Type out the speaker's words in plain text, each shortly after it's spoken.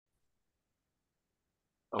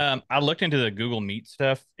I looked into the Google Meet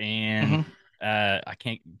stuff, and Mhm. I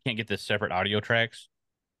can't get the separate audio tracks.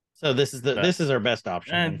 So But this is our best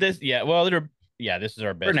option then this, yeah, well, this is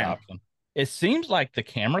our for best now. option. It seems like the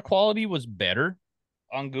camera quality was better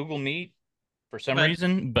on Google Meet for some But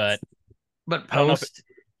reason, but but I don't know if post,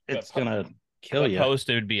 it's gonna kill but you. post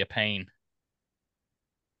it would be a pain.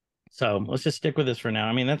 So let's just stick with this for now.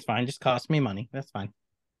 I mean, that's fine. Just cost me money. That's fine.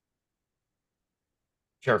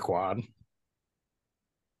 Jerkwad.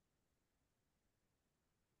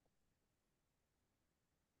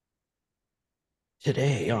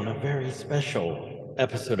 Today on a very special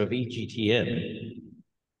episode of EGTN,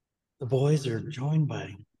 the boys are joined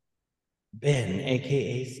by Ben,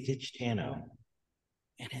 aka Stitch Tano,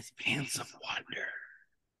 and his pants of wonder.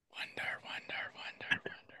 Wonder.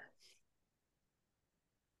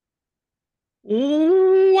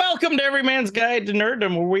 Welcome to Every Man's Guide to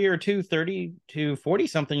Nerddom, where we are two 30 to 40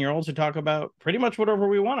 something year olds who talk about pretty much whatever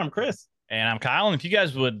we want. I'm Chris. And I'm Kyle. And if you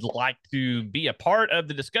guys would like to be a part of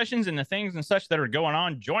the discussions and the things and such that are going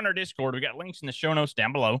on, join our Discord. We got links in the show notes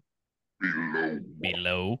down below.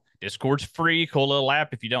 Discord's free, cool little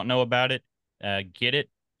app. If you don't know about it, get it.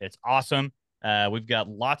 It's awesome. We've got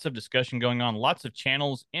lots of discussion going on, lots of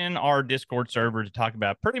channels in our Discord server to talk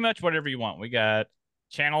about pretty much whatever you want. We got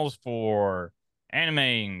channels for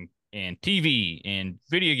anime and TV and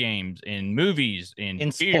video games and movies and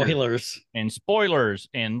In beer spoilers. and spoilers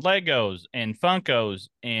and Legos and Funkos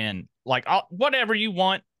and like whatever you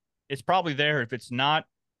want. It's probably there. If it's not,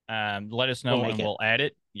 let us We'll know make and it. we'll add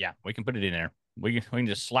it. Yeah, we can put it in there. We can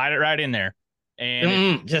just slide it right in there.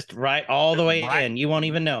 And if Just right all the just way right, in. You won't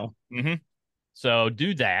even know. mm-hmm. So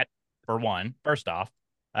do that for one, first off.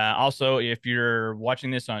 Also, if you're watching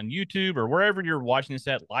this on YouTube or wherever you're watching this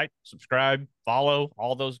at, like, subscribe, follow,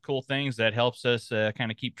 all those cool things that helps us kind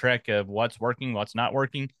of keep track of what's working, what's not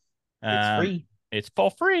working. It's Um, free. it's for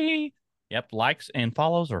free. Yep, likes and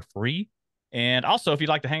follows are free. And also, if you'd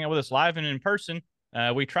like to hang out with us live and in person,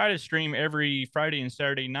 we try to stream every Friday and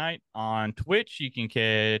Saturday night on Twitch. You can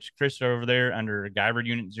catch Chris over there under Guyver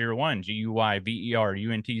Unit 01,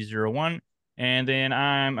 GUYVERUNT 01. And then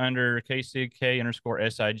I'm under KSIG, underscore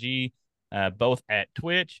SIG, both at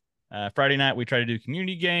Twitch. Friday night, we try to do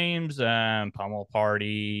community games, Pummel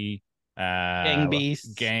Party, Gang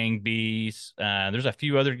beasts. Gang Beasts. There's a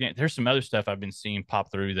few other games. There's some other stuff I've been seeing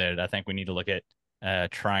pop through that I think we need to look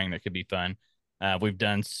at trying that could be fun. We've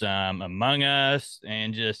done some Among Us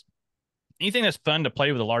and just anything that's fun to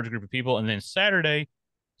play with a large group of people. And then Saturday,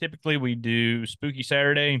 typically we do Spooky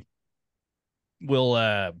Saturday.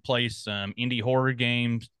 We'll play some indie horror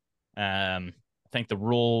games. I think the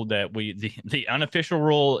rule that the unofficial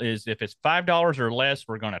rule is if it's $5 or less,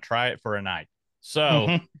 we're going to try it for a night. So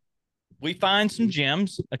Mhm. we find some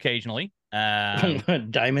gems occasionally.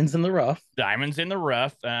 Diamonds in the rough. Diamonds in the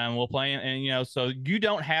rough. We'll play, and so you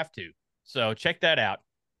don't have to. So check that out.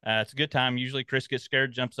 It's a good time. Usually, Chris gets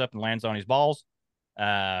scared, jumps up, and lands on his balls.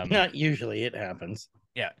 Um, Not usually, it happens.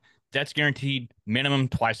 yeah, that's guaranteed minimum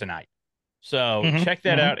twice a night. So Hmm. check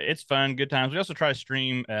that Hmm. out. It's fun, good times. We also try to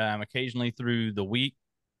stream occasionally through the week.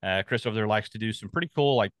 Chris over there likes to do some pretty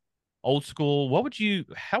cool, like old school.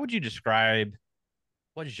 How would you describe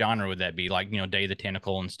what genre would that be? Like, Day of the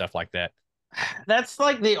Tentacle and stuff like that. That's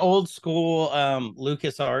like the old school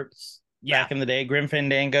Lucas Arts Yeah, back in the day, Grim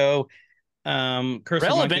Fandango, Curse of Monkey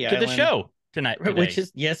relevant to the Island, show tonight, which today.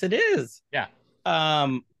 is yes, it is. Yeah.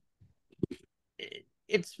 Um,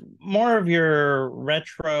 it's more of your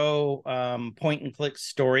retro point and click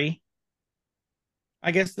story.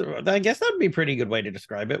 I guess that'd be a pretty good way to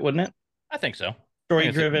describe it, wouldn't it? I think so. I Story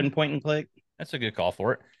think driven point and click that's a good call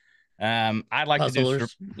for it. I'd like to do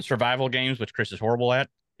puzzlers, survival games, which Chris is horrible at.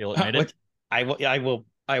 He'll admit it. which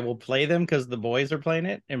I will play them because the boys are playing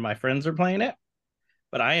it and my friends are playing it.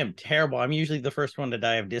 But I am terrible. I'm usually the first one to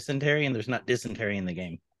die of dysentery, and there's not dysentery in the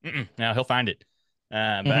game. Now he'll find it. But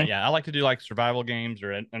Mm-hmm. yeah, I like to do like survival games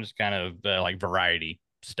or just kind of like variety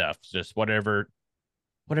stuff. Just whatever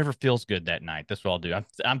feels good that night. That's what I'll do.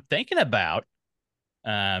 I'm thinking about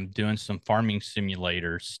doing some farming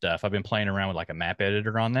simulator stuff. I've been playing around with like a map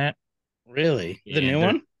editor on that, Really, the and new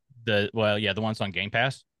one? the ones on Game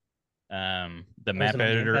Pass. The Oh, is map it on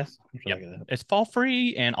Game editor. Pass? I should Yep, look at that. it's fall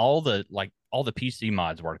free, and all the PC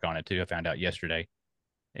mods work on it too. I found out yesterday,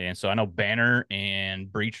 and so I know Banner and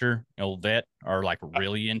Breacher, old vet, are like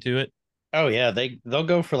really into it. Oh yeah, they'll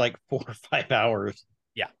go for like 4 or 5 hours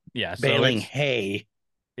Yeah, yeah. So baling hay.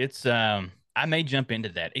 it's I may jump into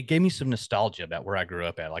that. It gave me some nostalgia about where I grew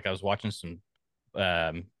up at. Like I was watching some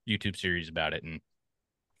YouTube series about it, and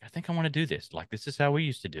I think I want to do this. Like this is how we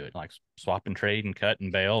used to do it, like swap and trade and cut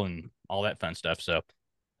and bale and all that fun stuff. So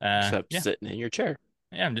Except yeah, sitting in your chair.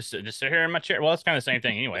 Yeah, I'm just sit here in my chair. Well, it's kind of the same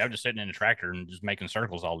thing anyway. I'm just sitting in a tractor and just making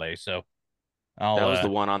circles all day. So I'll That was the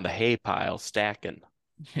one on the hay pile stacking.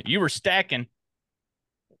 you were stacking.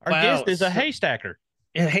 Our guest Wow. is a So, haystacker.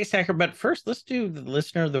 yeah, hey, Stacker, but first let's do the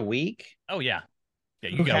listener of the week, Oh yeah. Yeah,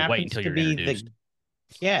 you who gotta wait happens until to you're be the introduced.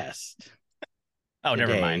 guest Oh,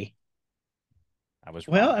 never mind. today. I was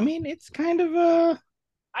Well, wrong. I mean, it's kind of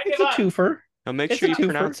I it's give a up. twofer. Now make It's sure a you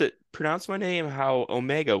twofer. pronounce my name how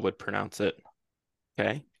Omega would pronounce it.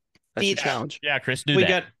 Okay? That's your Did challenge. Yeah, Chris, do we that.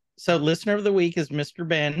 got so listener of the week is Mr.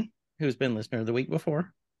 Ben, who's been listener of the week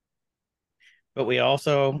before, but we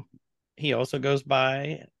also he also goes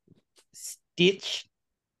by Stitch.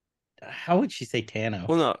 How would she say Tano?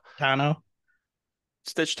 Well, no, Tano.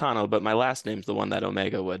 Stitch Tano, but my last name's the one that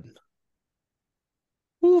Omega would.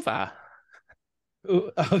 Uva.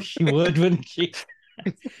 Ooh, oh, she would, wouldn't she?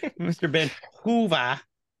 Mr. Ben Hoover.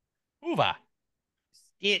 Uva.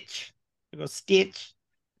 Stitch. We go Stitch.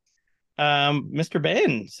 Mr.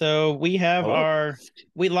 Ben. So we have Hello.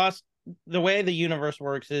 we lost the way the universe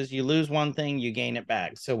works is you lose one thing, you gain it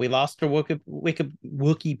back. So we lost our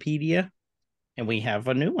Wikipedia and we have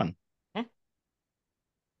a new one. Hmm.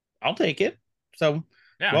 I'll take it. So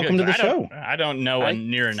Yeah, good. welcome to 'Cause the I don't show. I don't know I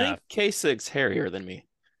near think enough. K6's hairier than me.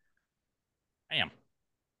 Damn.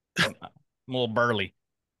 I'm a little burly.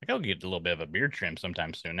 I gotta get a little bit of a beard trim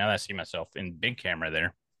sometime soon. Now that I see myself in big camera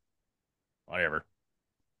there. Whatever.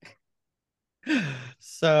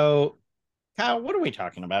 So Kyle, what are we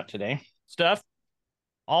talking about today? Stuff.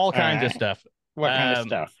 All All kinds of right. stuff. What kind of Um,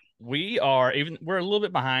 stuff? we're a little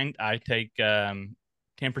bit behind. I take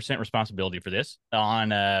 10% responsibility for this on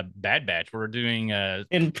Bad Batch. We're doing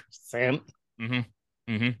 10%. mm-hmm,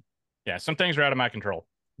 mm-hmm. Yeah, some things are out of my control.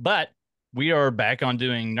 But we are back on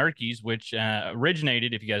doing Nerkies, which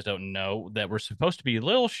originated, if you guys don't know, that were supposed to be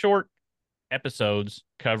little short episodes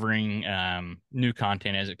covering new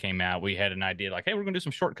content as it came out. We had an idea like, hey, we're going to do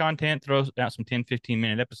some short content, throw out some 10,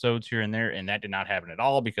 15-minute episodes here and there. And that did not happen at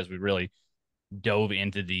all because we really dove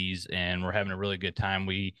into these and we're having a really good time.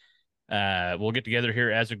 We'll get together here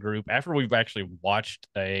as a group after we've actually watched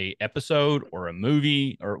a episode or a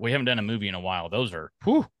movie, or we haven't done a movie in a while. Those are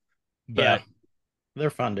whew, Yeah, but they're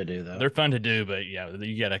fun to do though. they're fun to do. But yeah,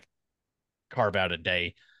 you got to carve out a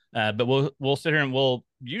day. But we'll sit here and we'll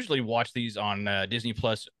usually watch these on Disney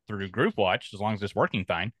Plus through Group Watch as long as it's working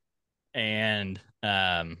fine, and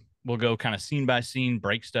we'll go kind of scene by scene,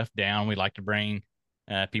 break stuff down. We like to bring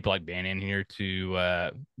people like Ben in here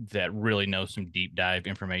to that really know some deep dive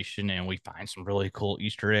information, and we find some really cool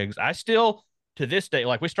Easter eggs. I still to this day,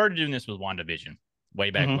 like we started doing this with WandaVision way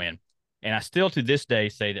back Mhm. when, and I still to this day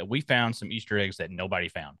say that we found some Easter eggs that nobody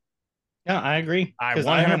found. Yeah, I agree I because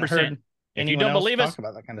I haven't 100%. heard If you anyone don't else believe us, talk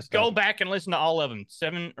about that kind of stuff. go back and listen to all of them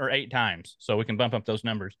 7 or 8 times so we can bump up those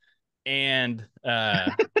numbers. And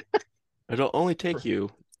It'll only take you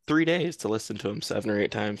 3 days to listen to him 7 or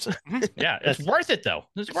 8 times. yeah, it's That's worth it though.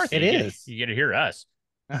 It's worth it. it is. You get to hear us.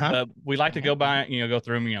 Uh-huh. But we like to go by, go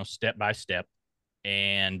through them, step by step,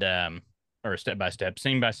 and or step by step,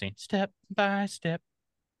 scene by scene, step by step,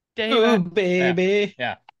 day Ooh, by yeah, baby.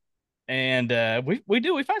 yeah. And we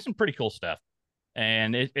find some pretty cool stuff,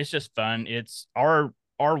 and it's just fun. It's our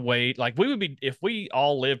way. Like we would be if we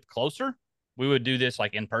all lived closer, we would do this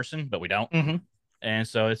like in person, but we don't. Mm-hmm. And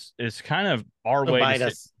so it's kind of our So way to bite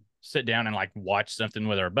us. sit down and like watch something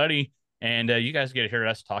with our buddy, and you guys get to hear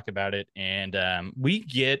us talk about it, and we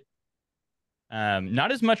get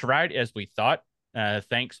not as much right as we thought.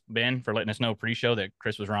 Thanks, Ben, for letting us know pre-show that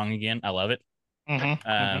Chris was wrong again. I love it. Mm-hmm. Um,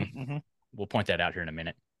 Mm-hmm. Mm-hmm. we'll point that out here in a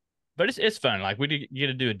minute. But it's fun. Like we get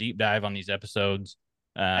to do a deep dive on these episodes.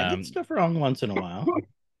 I get stuff wrong once in a while.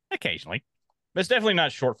 Occasionally, but it's definitely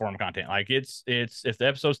not short form content. Like it's if the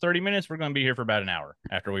episode's 30 minutes, we're going to be here for about an hour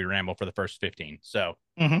after we ramble for the first 15. So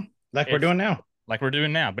Mm-hmm. Like we're doing now. like we're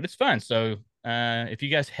doing now, but it's fun. So if you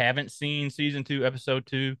guys haven't seen season 2, episode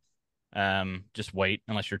 2, just wait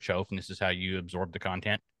unless you're Chof and this is how you absorb the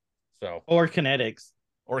content. So Or Kinetics.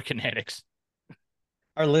 or Kinetics.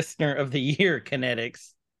 Our listener of the year,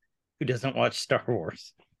 Kinetics, who doesn't watch Star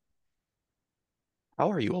Wars.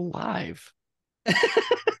 How are you alive?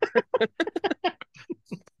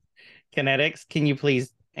 Kinetics, can you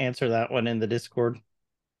please answer that one in the Discord?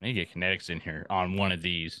 I need to get Kinetics in here on one of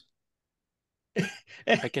these.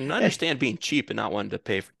 I can understand being cheap and not wanting to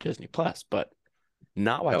pay for Disney Plus, but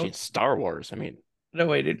not watching Star Wars. I mean, No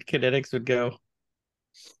way did Kinetics would go.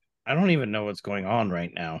 I don't even know what's going on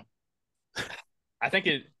right now. I think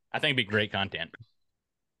it'd be great content.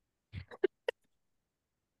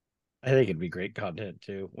 I think it'd be great content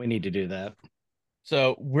too. We need to do that.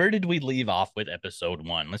 So where did we leave off with episode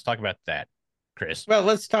 1? Let's talk about that. Chris. Well,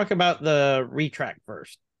 let's talk about the retract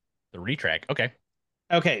first. The retract. Okay.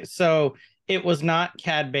 Okay, so it was not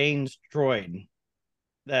Cad Bane's droid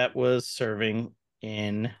that was serving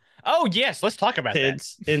in Oh yes, let's talk about that.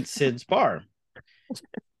 Sid's bar.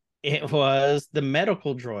 It was the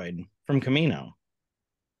medical droid from Camino.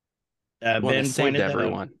 Ben saved pointed that out.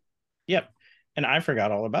 everyone. Yep, and I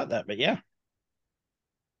forgot all about that, but yeah.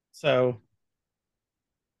 So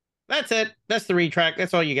that's it. That's the retract.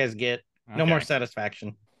 That's all you guys get. No more Okay.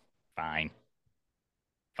 satisfaction. Fine.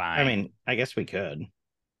 I mean, I guess we could.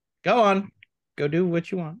 Go on. Go do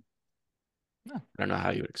what you want. I don't know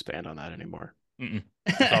how you would expand on that anymore.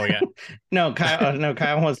 That's all we got. No,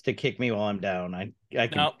 Kyle wants to kick me while I'm down. I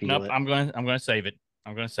can feel it. I'm gonna save it.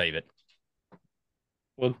 I'm gonna save it.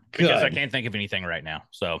 Well, because I can't think of anything right now.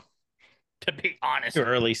 So, to be honest, too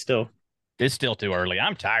early still. It's still too early.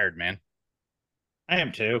 I'm tired, man. I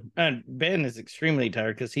am too. And Ben is extremely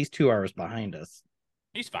tired because he's 2 hours behind us.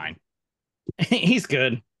 He's fine. He's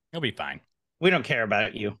good. He'll be fine. We don't care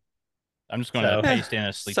about you. I'm just going to paste in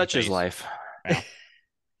a sleepy Such face. is life.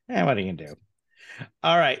 Yeah, what are you gonna do?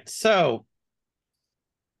 All right, so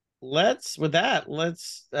let's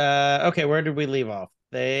okay, where did we leave off?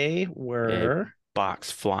 They were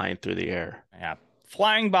box flying through the air. Yeah.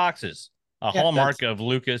 Flying boxes. A hallmark of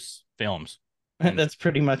Lucas films. That's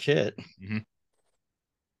pretty much it. Mm-hmm.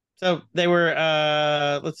 So they were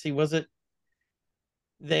let's see, was it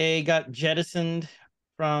they got jettisoned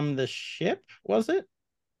from the ship, was it?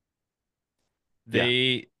 Yeah,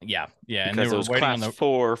 and they Because were it was waiting class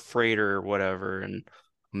 4 freighter or whatever, and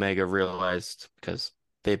Omega realized because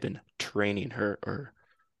they've been training her or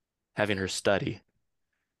having her study,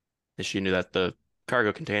 that she knew that the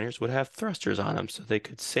cargo containers would have thrusters on them so they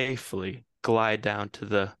could safely glide down to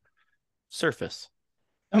the surface.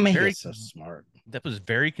 Omega's so smart. That was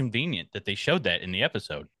very convenient that they showed that in the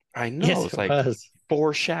episode. I know. Yes, it's it like was.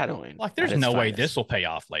 foreshadowing. Like, there's no way this will pay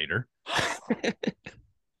off later.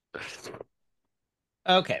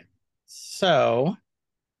 Okay. So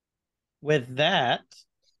with that,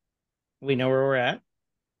 we know where we're at.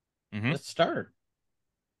 Mm-hmm. Let's start.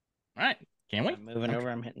 All right. Can we? I'm moving over.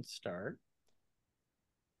 I'm hitting start.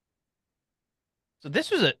 So this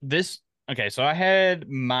was okay. So I had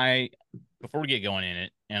before we get going in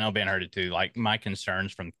it, and I know Ben heard it too, like my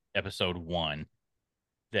concerns from episode 1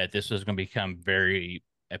 that this was going to become very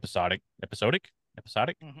episodic.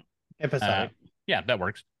 Mm-hmm. Episodic. Yeah, that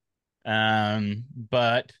works.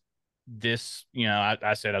 But this,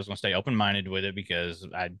 I said I was going to stay open-minded with it because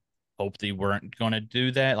I hoped they weren't going to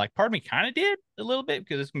do that. Like, part of me kind of did a little bit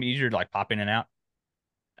because it's going to be easier to like pop in and out.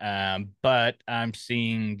 But I'm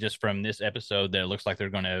seeing just from this episode that it looks like they're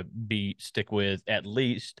going to stick with at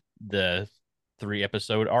least the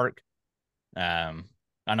 3-episode arc.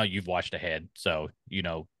 I know you've watched ahead, so you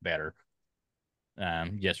know better.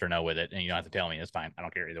 Yes or no with it, and you don't have to tell me. It's fine. I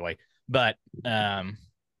don't care either way. But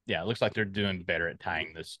yeah, it looks like they're doing better at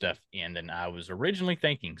tying this stuff in than I was originally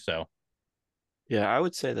thinking. So yeah, I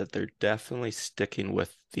would say that they're definitely sticking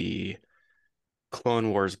with the Clone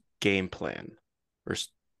Wars game plan or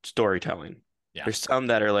storytelling. Yeah. There's some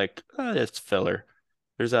that are like, oh, it's filler.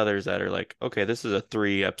 There's others that are like, okay, this is a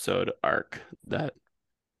 3-episode arc that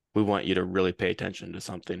we want you to really pay attention to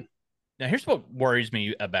something. Now, here's what worries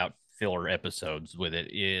me about filler episodes with it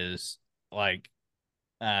is like,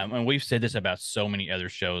 and we've said this about so many other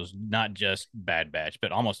shows, not just Bad Batch,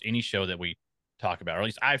 but almost any show that we talk about, or at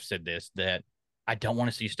least I've said this, that I don't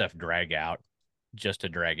want to see stuff drag out just to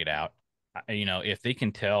drag it out. If they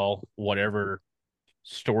can tell whatever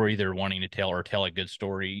story they're wanting to tell or tell a good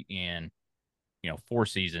story in, 4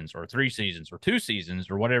 seasons or 3 seasons or 2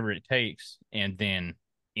 seasons or whatever it takes, and then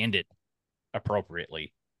end it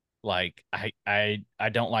appropriately. Like I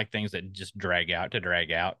don't like things that just drag out to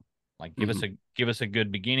drag out. Like give us a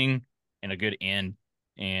good beginning and a good end.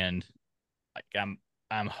 And like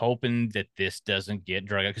I'm hoping that this doesn't get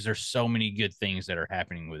drug out because there's so many good things that are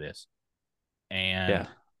happening with this. And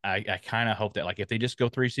I kind of hope that like if they just go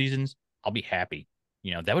 3 seasons, I'll be happy.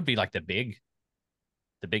 That would be like the big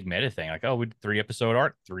meta thing. Like, oh, 3-episode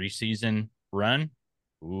arc, 3-season run.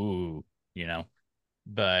 Ooh,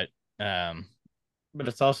 but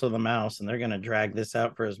it's also the mouse, and they're going to drag this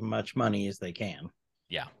out for as much money as they can.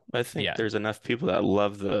 Yeah, I think there's enough people that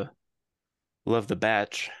love the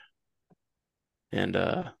batch, and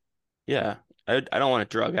yeah, I don't want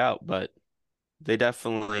to drug out, but they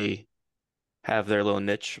definitely have their little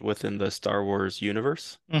niche within the Star Wars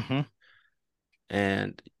universe. Mm-hmm.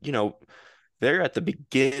 And they're at the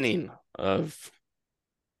beginning of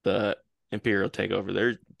the Imperial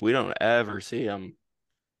takeover. We don't ever see them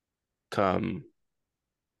come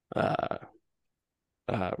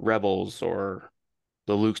Rebels or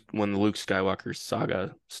when the Luke Skywalker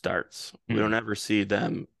saga starts. We don't ever see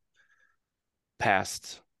them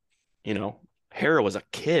past, you know, Hera was a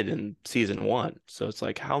kid in season 1. So it's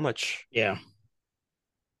like how much Yeah.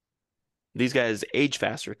 these guys age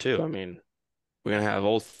faster too. I mean, we're gonna have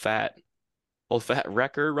old fat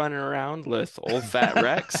Wrecker running around with old fat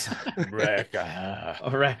Rex Wreck.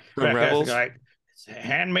 All right. from Rebels. Like,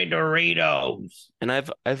 hand me Doritos. And I've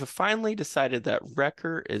finally decided that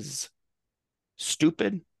Wrecker is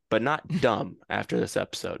stupid, but not dumb after this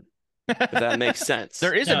episode. If that makes sense.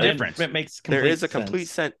 There is a difference. It makes There complete is a complete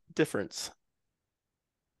sense. difference.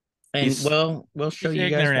 And He's- we'll show You're you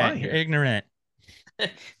guys why. You're ignorant.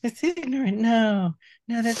 It's ignorant. No,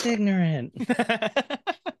 that's ignorant.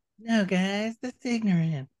 No, guys, that's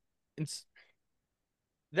ignorant. It's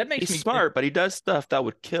that makes He's me smart, but he does stuff that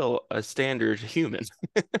would kill a standard human.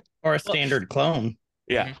 Or a standard clone.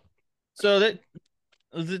 Yeah. So that's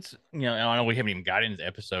I know we haven't even got into the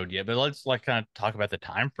episode yet, but let's like kind of talk about the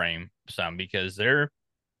time frame some because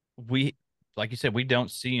we like you said we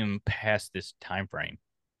don't see him past this time frame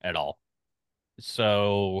at all.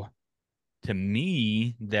 So to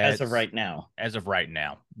me, that's As of right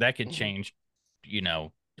now, that could change.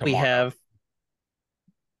 Tomorrow. we have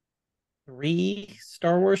 3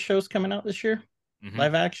 Star Wars shows coming out this year, Mhm.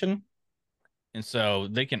 live action. And so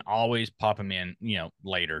they can always pop them in,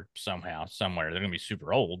 later somehow, somewhere. They're gonna be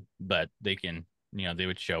super old, but they can, they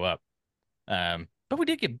would show up. But we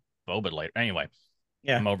did get Boba later. Anyway,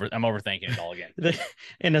 Yeah. I'm overthinking it all again.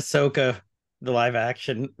 In Ahsoka, the live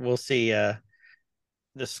action, we'll see the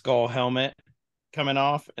skull helmet coming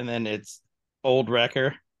off, and then it's old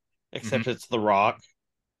Wrecker, except it's The Rock.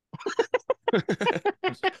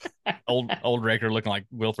 old Wrecker looking like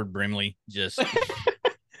Wilford Brimley, just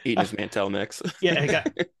Eating his Mantel mix. Yeah, he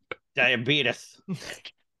got diabetes.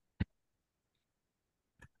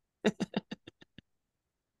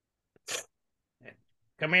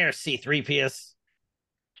 Come here, C3PS.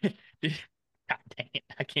 God dang it.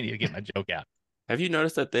 I can't even get my joke out. Have you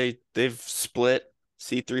noticed that they've split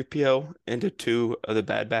C3PO into 2 of the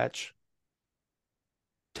Bad Batch?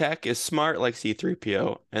 Tech is smart like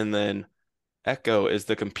C3PO, and then Echo is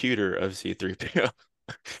the computer of C3PO.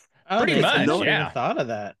 Oh, Pretty much, I never yeah. even thought of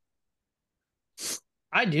that.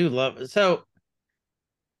 I do love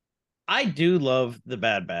the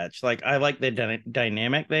Bad Batch. Like, I like the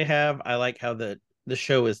dynamic they have. I like how the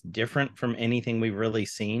show is different from anything we've really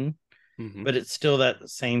seen, Mhm. but it's still that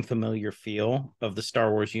same familiar feel of the Star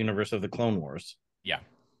Wars universe of the Clone Wars. Yeah.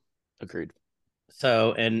 Agreed.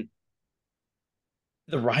 So, and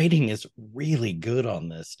the writing is really good on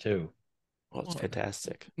this too. Well, it's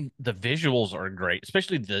fantastic. The visuals are great,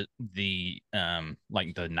 especially the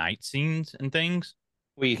like the night scenes and things.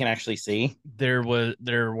 Where you can actually see. There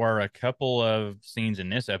were a couple of scenes in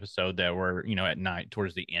this episode that were, at night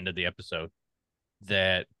towards the end of the episode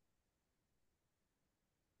that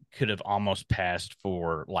could have almost passed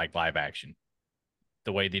for like live action.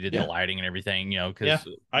 The way they did the lighting and everything, because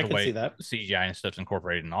I can see that. CGI and stuff's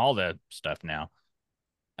incorporated in all that stuff now.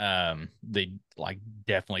 They like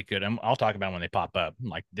definitely could. I'll talk about when they pop up.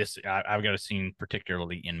 Like this, I've got a scene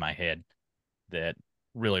particularly in my head that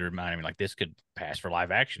really reminded me like this could pass for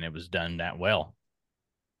live action. It was done that well.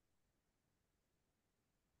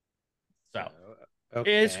 So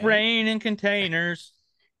it's Okay. raining containers.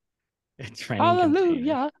 It's raining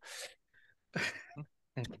containers.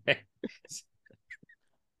 Okay.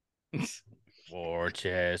 War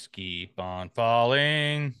chests keep on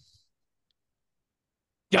falling.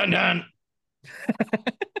 Dun.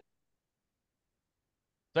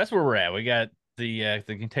 That's where we're at. We got the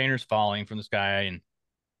containers falling from the sky,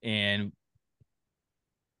 and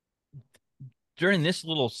during this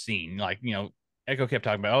little scene, like Echo kept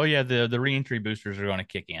talking about, oh yeah, the reentry boosters are going to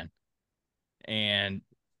kick in, and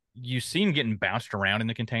you see him getting bounced around in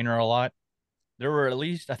the container a lot. There were at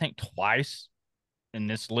least I think twice in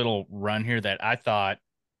this little run here that I thought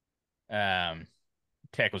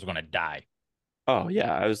Tech was going to die. Oh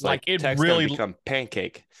yeah, I was like, it Tech's really gonna become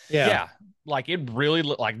pancake. Yeah. Like it really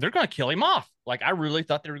looked like they're going to kill him off. Like I really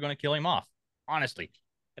thought they were going to kill him off. Honestly.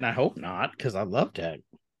 And I hope not, because I love Tech.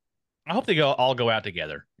 I hope they all go out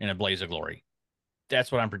together in a blaze of glory.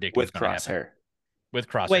 That's what I'm predicting. With Crosshair. With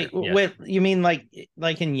Crosshair. Wait, yes. with you mean like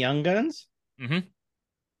in Young Guns? Mm-hmm.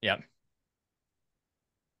 Yep.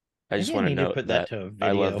 I just Maybe want to need to note put that to a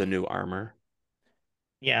I love video. the new armor.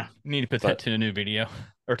 Yeah, Need to put that to a new video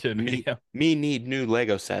or to a video. Me need new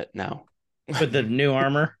Lego set now with the new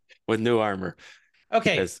armor. with new armor.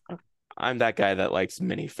 Okay. Because I'm that guy that likes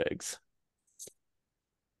minifigs.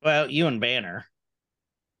 Well, you and Banner.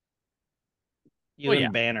 You Well, and yeah.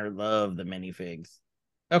 Banner love the minifigs.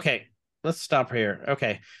 Okay, let's stop here.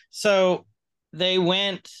 Okay, so they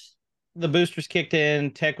went. The boosters kicked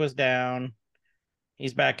in. Tech was down.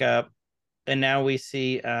 He's back up, and now we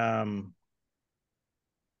see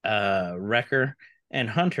Wrecker and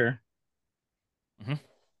Hunter.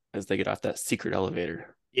 As they get off that secret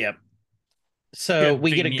elevator. Yep. So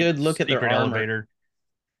we get a good look at their secret armor. elevator.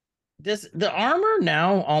 Does the armor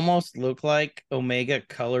now almost look like Omega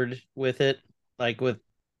colored with it, like with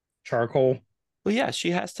charcoal? Well, yeah,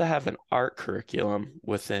 she has to have an art curriculum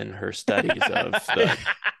within her studies of the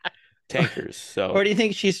tankers. So, Or do you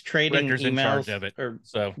think she's trading Wrecker's in emails charge of it. or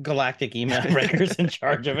So galactic email records in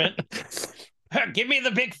charge of it? Give me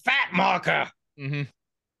the big fat marker. mhm.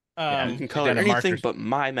 you can color down to anything markers. but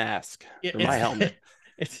my mask or It's my helmet.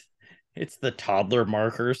 it's the toddler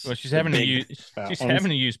markers. Well, she's the having to big use fat she's ones. having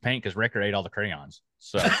to use paint because Wrecker ate all the crayons.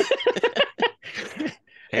 So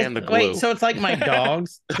And the glue. Wait, so it's like my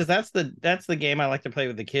dogs, because that's the game I like to play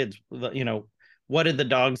with the kids. You know, what did the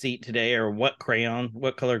dogs eat today, or what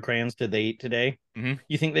colored crayons did they eat today? Mhm.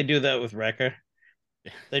 You think they do that with Wrecker?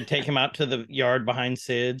 They take him out to the yard behind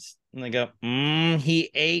Sid's, and they go, he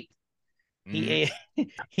ate Mhm.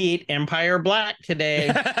 he ate Empire Black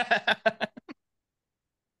today.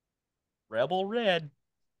 Rebel Red.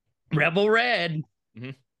 Rebel Red.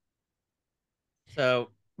 Mhm.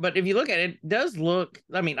 So, but if you look at it, it does look.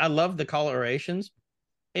 I mean, I love the colorations.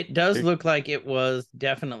 It does look like it was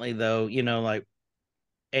definitely, though. You know, like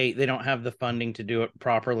they don't have the funding to do it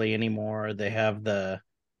properly anymore. They have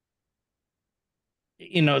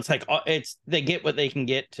it's like they get what they can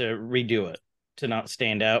get to redo it to not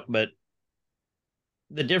stand out. But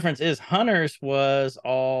the difference is Hunter's was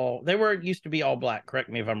all they were used to be all black. Correct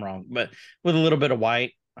me if I'm wrong, but with a little bit of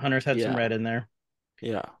white. Hunter's had some Yeah. red in there.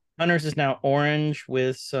 Yeah. Hunter's is now orange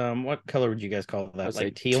with some. What color would you guys call that? I'd say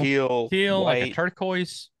Like teal. Teal, like a white.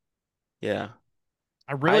 turquoise. Yeah.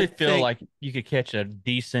 I really I feel think- like you could catch a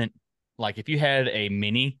decent, like if you had a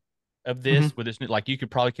mini of this with this, like you could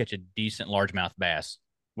probably catch a decent largemouth bass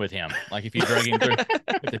with him. Like if you drug him through,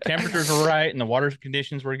 if the temperatures were right and the water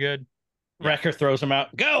conditions were good. Wrecker throws him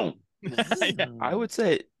out. Go. I would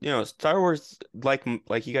say, Star Wars, like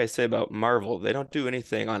you guys say about Marvel, they don't do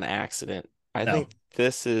anything on accident. I No. think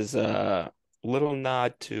this is a little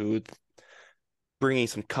nod to bringing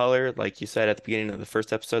some color. Like you said at the beginning of the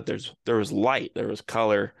first episode, there was light, there was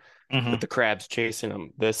color with the crabs chasing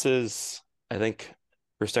them. I think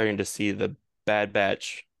we're starting to see the Bad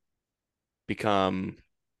Batch become.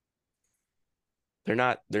 They're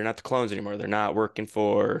not the clones anymore. They're not working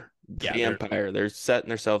for the Empire. They're setting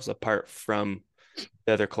themselves apart from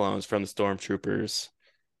the other clones, from the stormtroopers,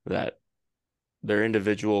 that they're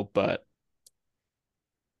individual, but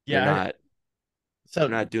they're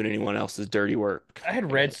not doing anyone else's dirty work. I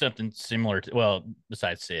had read something similar to, well,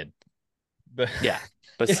 besides Sid, but yeah,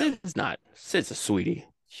 but Sid's a sweetie.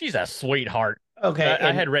 She's a sweetheart. Okay,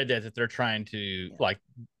 I had read that they're trying to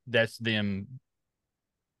that's them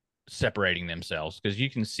separating themselves, because you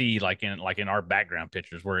can see like in our background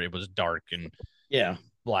pictures where it was dark and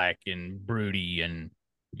black and broody, and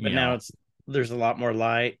but now there's a lot more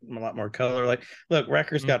light, a lot more color. Like, look,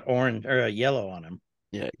 Wrecker's got orange or yellow on him.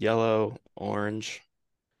 Yeah, yellow, orange,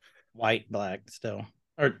 white, black still,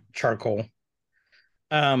 or charcoal.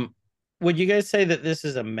 Would you guys say that this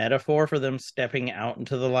is a metaphor for them stepping out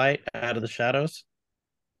into the light, out of the shadows?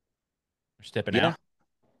 Stepping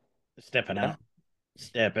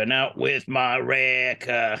out with my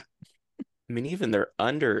Wrecker. I mean, even they're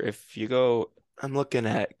under. If you go, I'm looking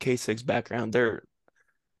at K6's background. They're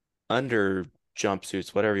under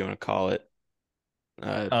jumpsuits, whatever you want to call it.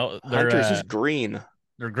 Hunter's is green.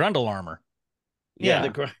 They're Grundle armor. Yeah,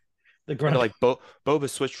 the Grundle. Like Boba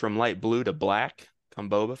switched from light blue to black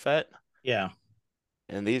on Boba Fett. Yeah,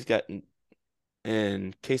 and these got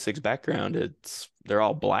in K6's background, they're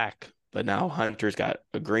all black, but now Hunter's got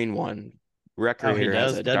a green one. Wrecker here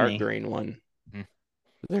has a dark green one. Mm-hmm.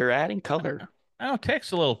 They're adding color. Oh,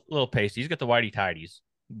 Tech's a little pasty. He's got the whitey tidies,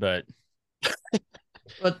 but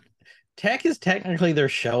Tech is technically their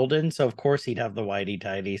Sheldon, so of course he'd have the whitey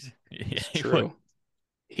tidies. It's true.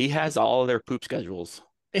 He has all of their poop schedules.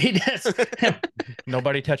 He does.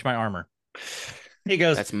 Nobody touch my armor. He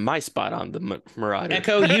goes, that's my spot on the Marauder.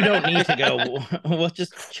 Echo, you don't need to go. We'll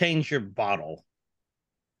just change your bottle.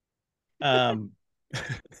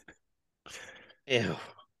 Ew.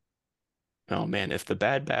 Oh man, if the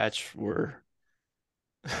Bad Batch were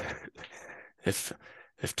if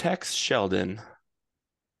Tech's Sheldon,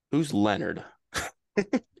 who's Leonard?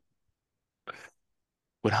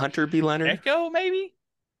 Would Hunter be Leonard? Echo, maybe?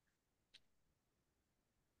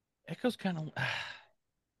 Echo's kind of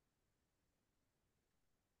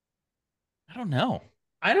I don't know.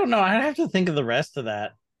 I don't know. I'd have to think of the rest of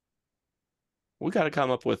that. We got to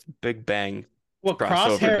come up with Big Bang Well,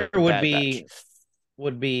 crossover Crosshair to would Bad Batch.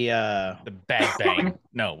 be The Bad Bang.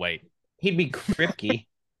 No, wait. he'd be Kripke.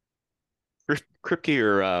 Kripke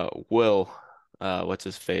or Will, what's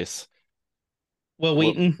his face? Will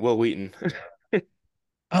Wheaton. Will Wheaton.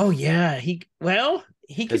 Oh yeah, he Because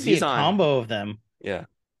could be he's a on. combo of them. Yeah.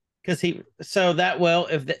 Because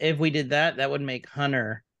if we did that, that would make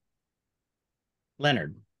Hunter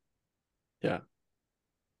Leonard. Yeah.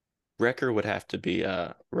 Wrecker would have to be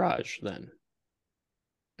Raj then.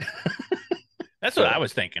 That's what But I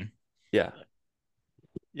was thinking. yeah,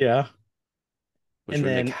 Yeah. which And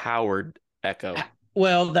would make then Howard Echo.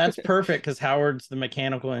 well, that's perfect because Howard's the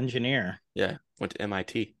mechanical engineer. Yeah, went to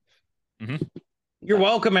MIT. You're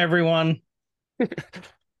welcome, everyone.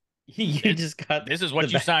 You It- just got This is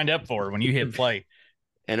what you signed up for when you hit play.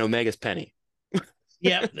 And Omega's Penny.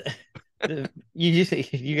 Yep.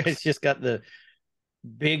 You guys just got the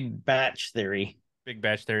big batch theory. Big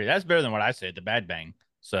Batch Theory. That's better than what I said. The Bad Bang.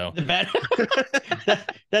 So The bad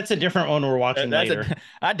that's a different one we're watching later.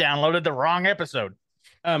 I downloaded the wrong episode.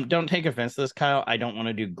 Don't take offense to this, Kyle. I don't want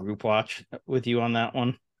to do group watch with you on that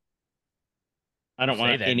one. I don't Say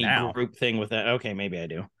want that any now. group thing with that. Okay, maybe I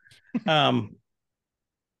do.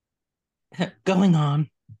 Going on.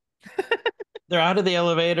 They're out of the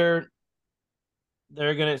elevator.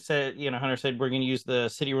 They're gonna say, Hunter said we're gonna use the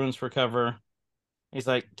city rooms for cover. He's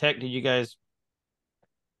like, Tech, did you guys,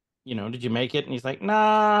 did you make it? And he's like,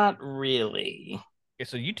 not really. Okay,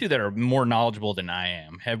 so you two that are more knowledgeable than I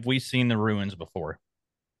am, have we seen the ruins before?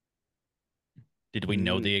 Did we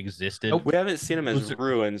know they existed? Nope. We haven't seen them as Was it-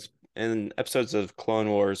 ruins in episodes of Clone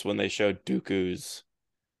Wars when they showed Dooku's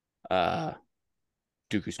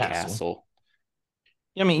castle.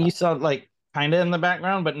 I mean, you saw like kind of in the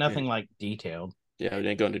background, but nothing like detailed. Yeah, we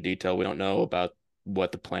didn't go into detail. We don't know about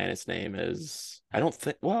what the planet's name is. I don't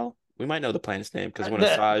think. Well, we might know the planet's name because when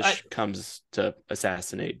Asajj comes to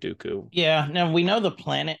assassinate Dooku. Yeah, now we know the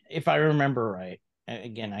planet, if I remember right.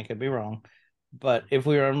 Again, I could be wrong. But if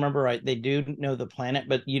we remember right, they do know the planet,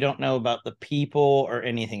 but you don't know about the people or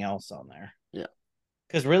anything else on there. Yeah.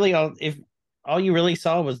 Because really all you really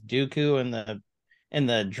saw was Dooku and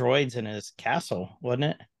the droids in his castle, wasn't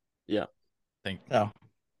it? Yeah. Think So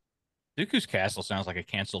Dooku's Castle sounds like a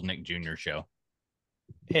canceled Nick Jr. show.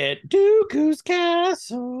 at Dooku's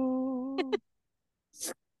castle.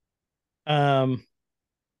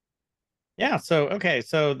 Yeah,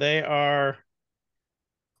 so they are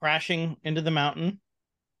crashing into the mountain.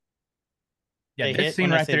 Yeah, They this hit scene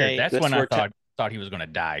when I right say there, they- that's That's when I where thought he was gonna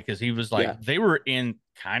die because he was like Yeah. they were in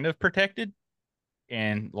kind of protected.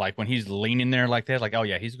 And like when he's leaning there like that, like, oh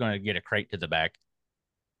yeah, he's gonna get a crate to the back.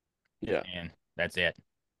 Yeah. And that's it.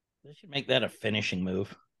 They should make that a finishing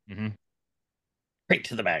move. Mm-hmm. Right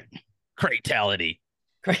to the back. Cratality.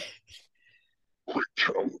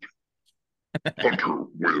 Hunter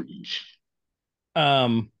wins.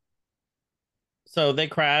 So they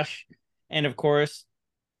crash, and of course,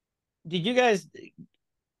 did you guys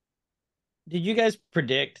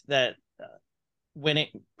predict that when it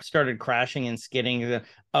started crashing and skidding,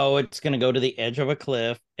 it's going to go to the edge of a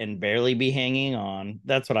cliff and barely be hanging on?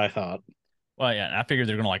 That's what I thought. Well, yeah, I figured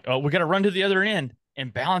they're gonna like, oh, we gotta run to the other end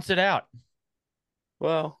and balance it out.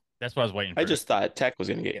 Well, That's what I was waiting for. I just thought Tech was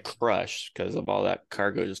going to get crushed because of all that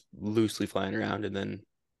cargo just loosely flying around, and then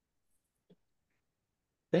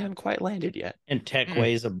they haven't quite landed yet And Tech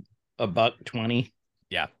weighs a $120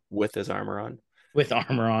 with his armor on. with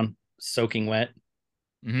armor on, soaking wet.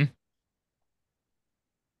 Mm-hmm.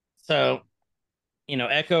 So,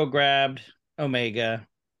 Echo grabbed Omega,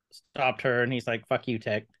 stopped her, and he's like, "Fuck you,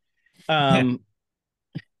 Tech."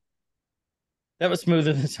 That was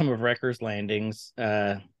smoother than some of Wrecker's landings.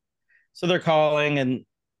 So they're calling, and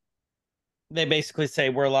they basically say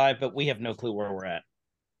we're alive, but we have no clue where we're at.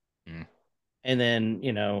 Mm. And then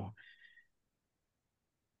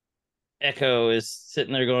Echo is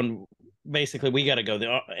sitting there going, basically, we got to go.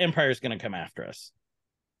 The Empire's going to come after us,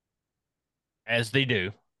 As they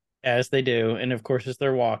do. as they do. And of course, as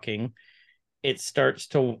they're walking, it starts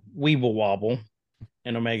to weeble wobble,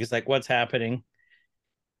 and Omega's like, "What's happening?"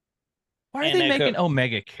 Why are And they Echo- making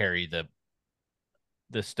Omega carry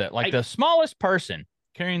the stuff? Like I- the smallest person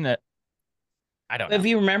carrying that. I don't know. If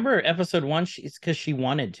you remember episode 1, it's because she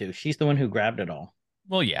wanted to. She's the one who grabbed it all.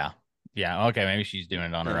 Well, yeah. Yeah, okay, maybe she's doing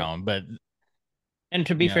it on her own, but And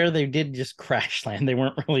to be Yeah. fair, they did just crash land. They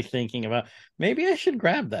weren't really thinking about, maybe I should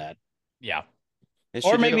grab that. yeah. And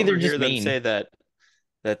Or she did maybe they're overhear just them mean. say that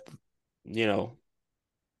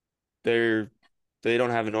they don't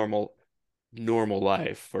have a normal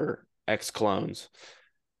life for ex clones.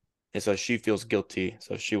 And so she feels guilty.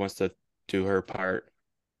 So she wants to do her part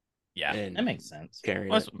Yeah. That in makes sense. carrying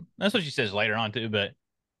Well, it. that's what she says later on too. But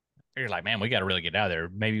you're like, man, we got to really get out of there.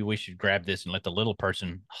 Maybe we should grab this and let the little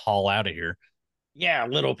person haul out of here. Yeah,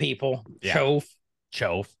 little people. Yeah. Chove.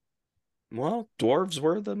 Chove. Well, dwarves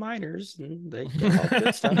were the miners, and they get all the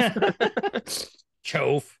good stuff.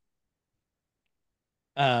 Chove.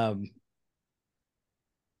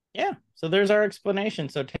 Yeah, so there's our explanation.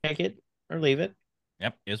 So take it or leave it.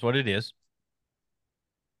 Yep, is what it is.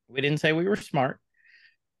 We didn't say we were smart.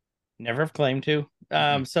 Never have claimed to.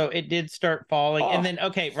 So it did start falling, and then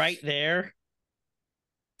right there,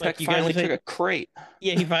 Tech you finally guys took a crate.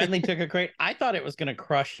 yeah, he finally took a crate. I thought it was going to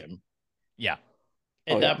crush him. Yeah.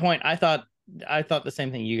 At that point, I thought the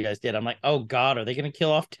same thing you guys did. I'm like, oh God, are they going to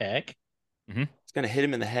kill off Tech? It's gonna hit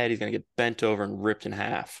him in the head. He's gonna get bent over and ripped in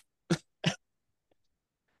half.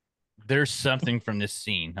 There's something from this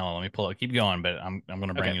scene. Hold on, let me pull it. Keep going, but I'm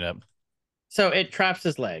gonna bring it up. So it traps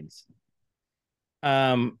his legs.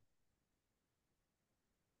 And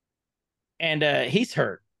he's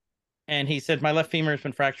hurt. And he said, my left femur has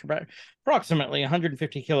been fractured by approximately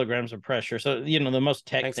 150 kilograms of pressure. So, the most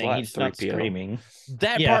Tech Thanks a thing, lot, he's not 3PO. screaming.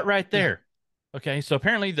 That part right there. Okay, so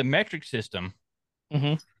apparently the metric system.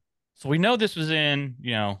 So we know this was in,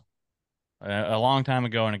 a long time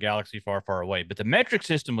ago in a galaxy far, far away. But the metric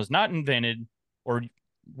system was not invented or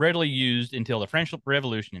readily used until the French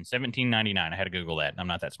Revolution in 1799. I had to Google that. I'm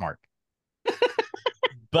not that smart.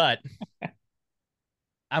 But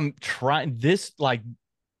I'm trying this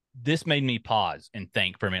made me pause and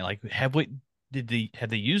think for a minute. Like, have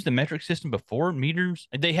they used the metric system before meters?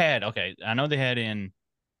 They had. Okay, I know they had in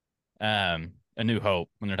A New Hope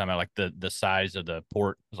when they're talking about like the size of the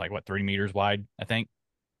port was like what 3 meters wide, I think.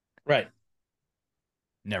 Right.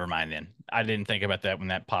 Never mind then. I didn't think about that when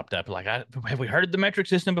that popped up. Like, have we heard of the metric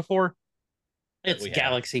system before? It's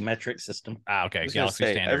galaxy metric system. Okay, galaxy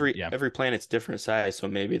say, standard. Every planet's different size, so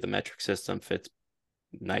maybe the metric system fits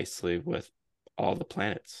nicely with all the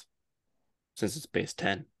planets since it's base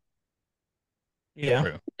 10.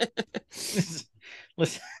 Yeah.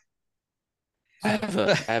 Listen. I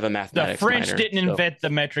have a mathematics. The French minor, didn't invent the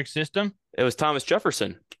metric system. It was Thomas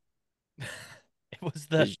Jefferson. It was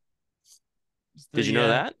the. Did you know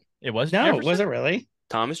that? It was no. Jefferson? Was it really?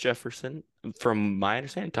 Thomas Jefferson, from my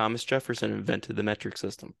understanding, Thomas Jefferson invented the metric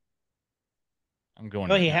system. I'm going.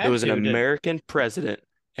 Well, he had it was an American president,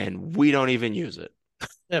 and we don't even use it.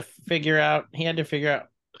 He had to figure out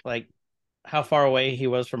like how far away he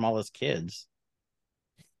was from all his kids.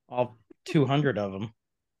 All 200 of them.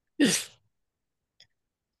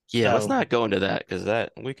 Yeah, let's not go into that because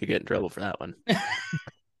we could get in trouble for that one.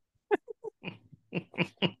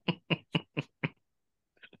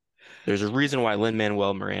 There's a reason why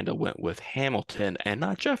Lin-Manuel Miranda went with Hamilton and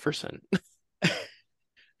not Jefferson.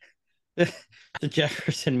 The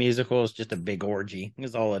Jefferson musical is just a big orgy,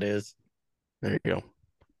 is all it is. There you go.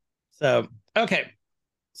 So, okay.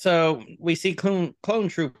 So we see clone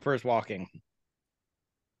troopers walking.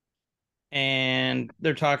 And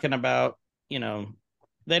they're talking about,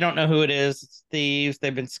 they don't know who it is. It's thieves.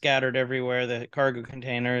 They've been scattered everywhere, the cargo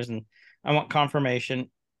containers, and I want confirmation.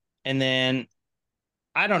 And then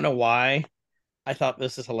I don't know why I thought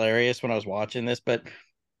this is hilarious when I was watching this, but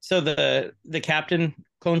so the captain,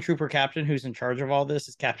 clone trooper captain who's in charge of all this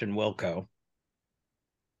is Captain Wilco.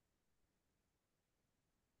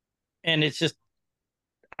 And it's just,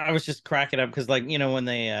 I was just cracking up because when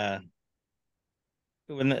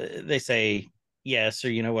they say yes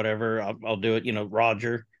or whatever, I'll do it,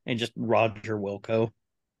 Roger, and just Roger Wilco.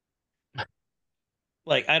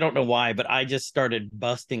 Like, I don't know why, but I just started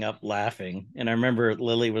busting up laughing. And I remember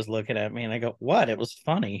Lily was looking at me and I go, what? It was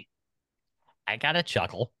funny. I got a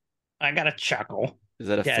chuckle. Is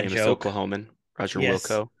that a famous joke? Oklahoman? Roger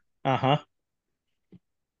Wilco? Uh-huh.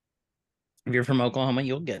 If you're from Oklahoma,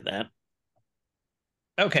 you'll get that.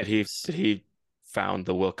 Okay. Did he found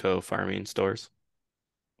the Wilco farming stores?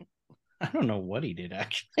 I don't know what he did,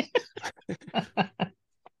 actually.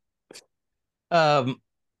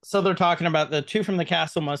 So they're talking about the two from the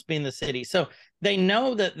castle must be in the city. So they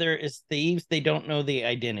know that there is thieves. They don't know the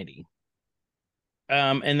identity.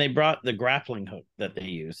 And they brought the grappling hook that they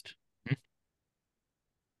used.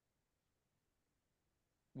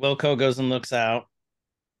 Wilco goes and looks out.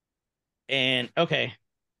 And okay.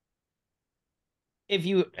 If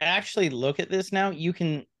you actually look at this now, you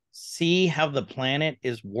can see how the planet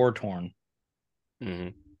is war-torn. Mm-hmm.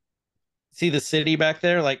 See the city back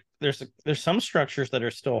there? Like there's some structures that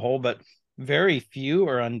are still whole, but very few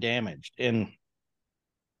are undamaged. And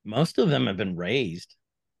most of them have been razed.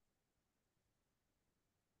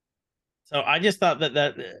 So I just thought that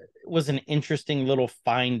that was an interesting little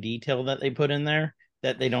fine detail that they put in there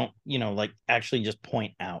that they don't, like actually just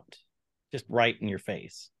point out, just right in your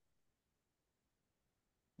face,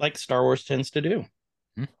 like Star Wars tends to do.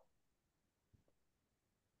 I'm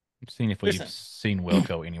seeing if we've Listen, seen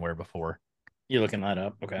Wilco anywhere before. you're looking that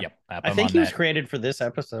up. Okay. Yep, I I'm think on he was that. created for this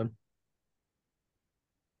episode.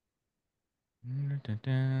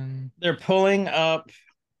 Dun-dun-dun. They're pulling up.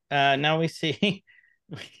 Now we see,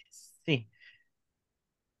 we see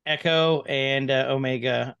Echo and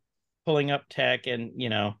Omega pulling up tech, and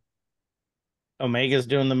Omega's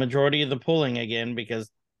doing the majority of the pulling again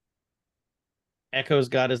because Echo's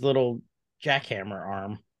got his little jackhammer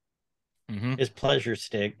arm, Mm-hmm. his pleasure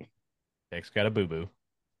stick. Tech's got a boo boo.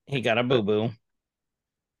 He got a boo boo.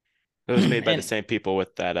 It was made by the And same people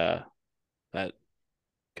with that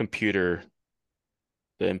computer,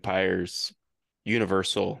 the Empire's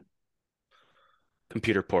universal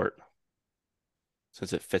computer port,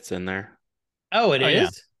 since it fits in there. oh, it Oh, yeah.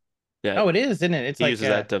 is. Yeah, Oh, it is, isn't it? It's he like uses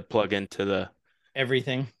that to plug into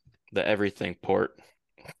everything. the everything port.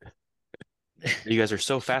 You guys are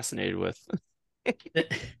so fascinated with.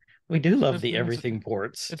 We do love the It's- everything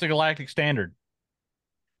ports. It's a galactic standard.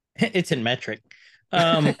 It's in metric. He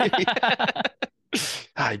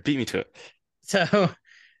beat me to it. So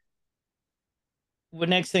the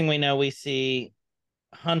next thing we know, we see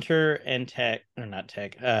Hunter and Tech, or not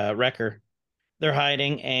Tech, Wrecker. They're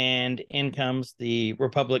hiding, and in comes the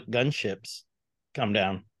Republic gunships come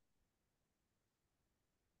down.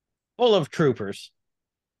 Full of troopers.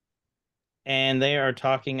 And they are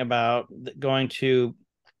talking about going to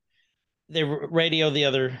they radio the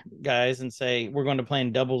other guys and say, we're going to play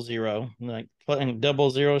in 00. And like, playing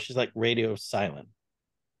 00, she's like, radio silent.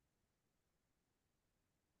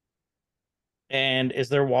 And as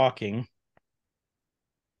they're walking,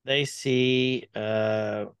 they see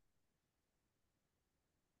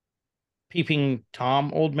peeping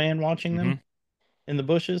Tom, old man, watching them in the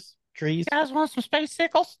bushes, trees. You guys want some space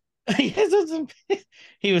sickles?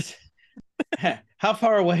 He was, how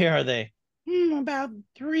far away are they? About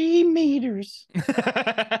 3 meters.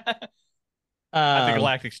 At the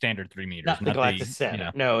galactic standard, 3 meters. Not the galactic standard. You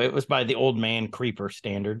know. No, it was by the old man creeper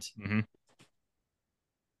standards. Mhm.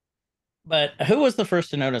 But who was the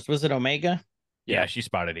first to notice? Was it Omega? Yeah, she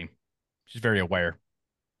spotted him. She's very aware.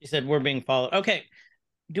 She said, we're being followed. Okay.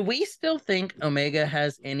 Do we still think Omega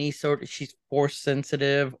has any sort of, she's force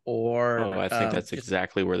sensitive, or Oh, I think that's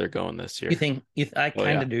exactly where they're going this year. you think I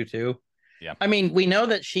kind of do too. Yeah. I mean, we know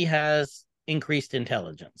that she has increased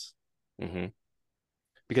intelligence. Mm-hmm.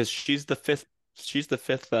 Because she's the fifth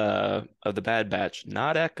of the Bad Batch,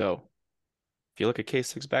 not Echo. If you look at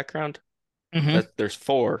K6 background, there's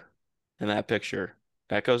 4 in that picture.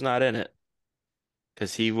 Echo's not in it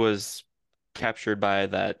because he was captured by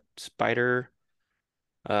that spider,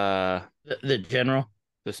 The general.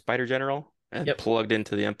 the spider general, and Yep. plugged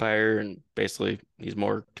into the Empire, and basically he's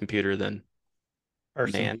more computer than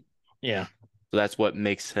Person. man. Yeah. So that's what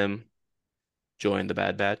makes him join the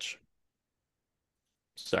Bad Batch.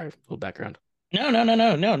 Sorry, a little background. No.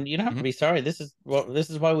 You don't have to be sorry. This is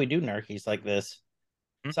why we do narkies like this.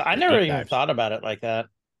 So I never even thought about it like that.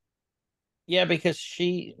 Yeah, because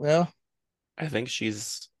I think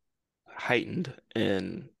she's heightened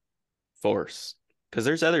in force because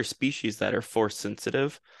there's other species that are force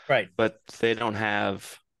sensitive, right, but they don't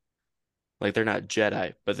have, like, they're not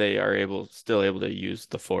Jedi, but they are still able to use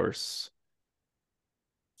the force.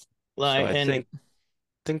 like, So I and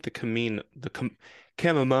think the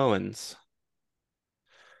Kaminoans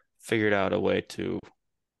figured out a way to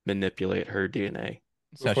manipulate her DNA.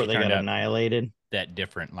 So before she they turned got out annihilated. that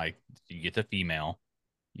different. Like, you get the female,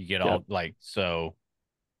 you get Yep. all like, so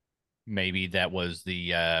maybe that was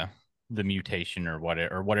the mutation or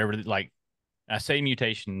whatever. Like, I say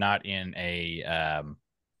mutation not in a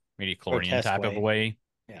midi-chlorian Grotesque type of a way.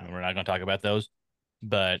 Yeah. We're not going to talk about those,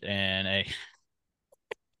 but in a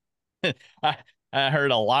I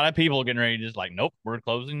heard a lot of people getting ready to just like, nope, we're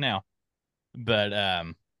closing now. But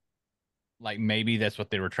like, maybe that's what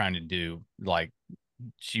they were trying to do. Like,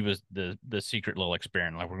 she was the secret little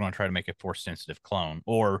experiment. Like, we're going to try to make a force sensitive clone,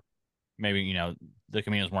 or maybe the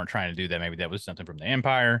Caminos weren't trying to do that. Maybe that was something from the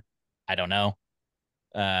Empire. I don't know.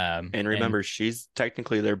 And remember, she's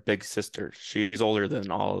technically their big sister. She's older than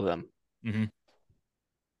all of them. Mm-hmm.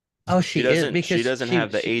 Oh, she is, because she doesn't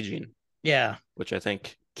have the aging. Yeah, which I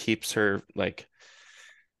think keeps her, like,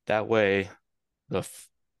 that way. The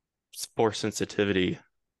force sensitivity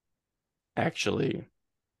actually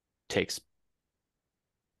takes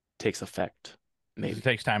effect. Maybe it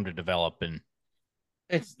takes time to develop, and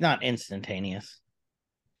it's not instantaneous.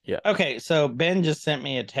 Yeah. Okay, so Ben just sent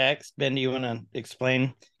me a text. Ben, do you want to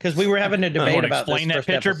explain? Because we were having a You debate want to about this explain that first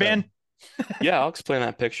picture, episode. Ben? Yeah, I'll explain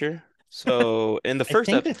that picture. So in the I first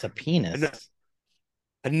think episode, it's a penis.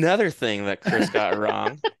 another thing that Chris got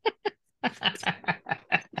wrong.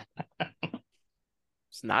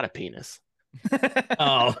 It's not a penis.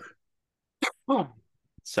 Oh,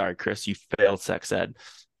 Sorry, Chris, you failed sex ed.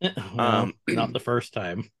 well, not the first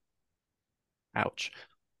time. Ouch.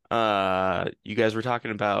 You guys were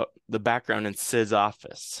talking about the background in Sid's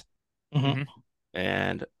office, Mhm.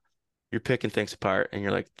 and you're picking things apart, and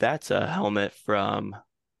you're like, that's a helmet from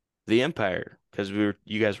the Empire, because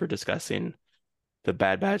you guys were discussing the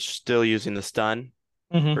Bad Batch still using the stun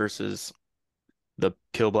Mhm. versus the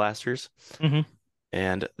kill blasters. Mhm.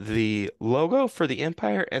 And the logo for the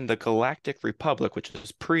Empire and the Galactic Republic, which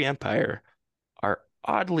is pre-Empire, are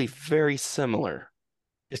oddly very similar.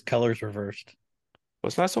 Just colors reversed. Well,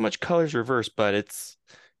 it's not so much colors reversed, but it's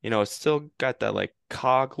still got that like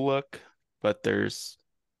cog look, but it's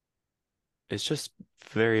just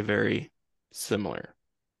very, very similar.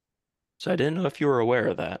 So I didn't know if you were aware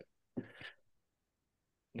of that.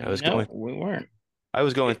 I was No, going we weren't. I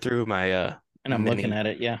was going through my And I'm looking mini at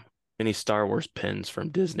it. Yeah. mini Star Wars pins from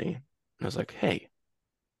Disney. And I was like, hey,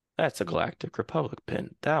 that's a Galactic Republic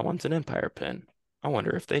pin. That one's an Empire pin. I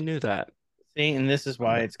wonder if they knew that See, and this is on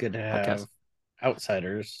why the it's good to podcast. have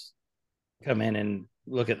outsiders come in and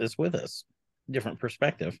look at this with us. Different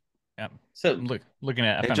perspective. Yeah. So, Looking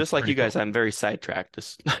at, I And found a just like pretty you guys, cool- I'm very sidetracked.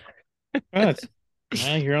 well,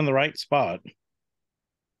 you're on the right spot.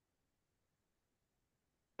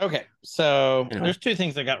 Okay, so Anyway. there's two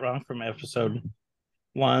things I got wrong from episode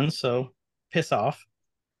 1, so piss off.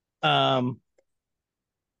 We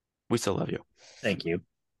still love you. Thank you.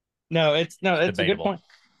 No, it's a good debatable. point.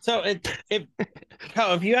 So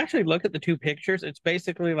Kyle, if you actually look at the two pictures, it's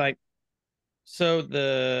basically like, so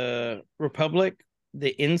the Republic, the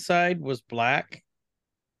inside was black,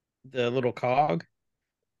 the little cog.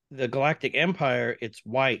 The Galactic Empire, it's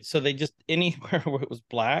white. So they just anywhere where it was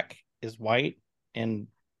black is white, and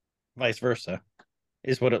vice versa,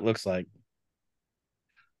 is what it looks like.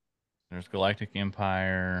 There's Galactic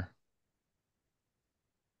Empire.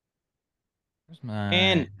 Where's my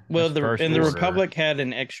And well, that's First the Order. Republic had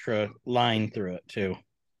an extra line through it too.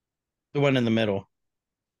 The one in the middle.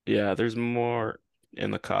 Yeah, there's more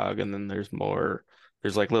in the cog, and then there's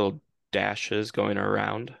like little dashes going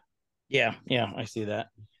around. Yeah, I see that.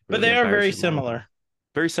 Where But the they are Empire's very just more- similar.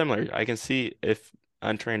 Very similar. I can see if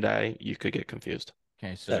untrained eye, you could get confused.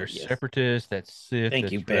 Okay, so So, there's yes. Separatists, that's Sith, Thank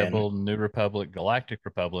that's you, Ben. Rebel, New Republic, Galactic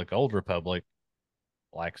Republic, Old Republic,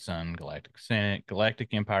 Black Sun, Galactic Senate, Galactic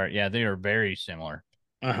Empire. Yeah, they are very similar.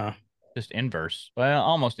 Uh-huh. Just inverse. Well,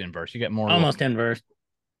 almost inverse. You get more Almost inverse.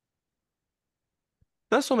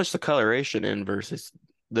 Not so much the coloration in versus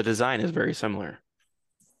the design is very similar.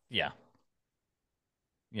 Yeah.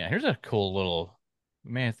 Yeah, here's a cool little I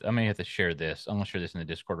may have to share this. I'm gonna share this in the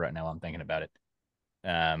Discord right now while I'm thinking about it.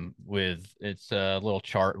 It's a little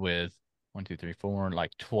chart with 1, 2, 3, 4, like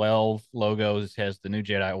 12 logos. It has the New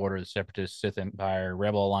Jedi Order, the Separatist, Sith Empire,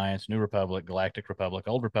 Rebel Alliance, New Republic, Galactic Republic,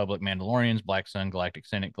 Old Republic, Mandalorians, Black Sun, Galactic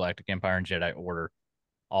Senate, Galactic Empire, and Jedi Order.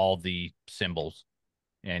 All the symbols,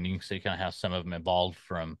 and you can see kind of how some of them evolved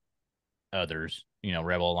from others.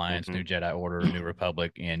 Rebel Alliance, Mhm. New Jedi Order, New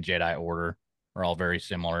Republic, and Jedi Order are all very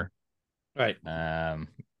similar. Right.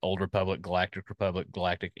 Old Republic,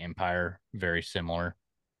 Galactic Empire, very similar.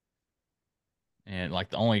 And like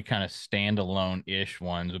the only kind of standalone-ish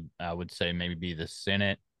ones, I would say maybe be the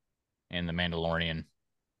Senate and the Mandalorian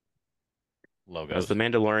logos. As the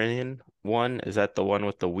Mandalorian one, is that the one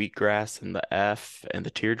with the wheatgrass and the F and the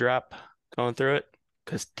teardrop going through it?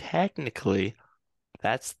 Because technically,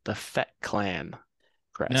 that's the Fett clan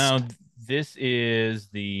crest. No, this is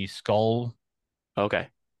the skull. Okay.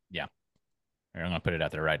 I'm gonna put it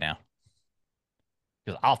out there right now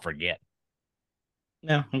because I'll forget.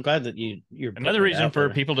 No, I'm glad that you're Another putting it reason out for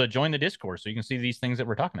there. people to join the Discord so you can see these things that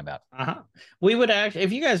we're talking about. Uh-huh. We would actually,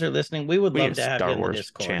 if you guys are listening, we would We love need to a have Star you in the Wars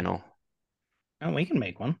Discord. channel. Oh, we can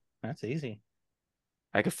make one. That's easy.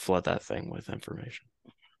 I could flood that thing with information.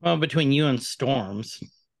 Well, between you and Storms,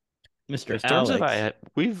 Mr. Storms Alex,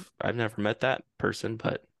 I've never met that person,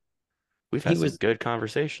 but we've He had some was- good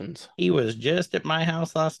conversations. he was just at my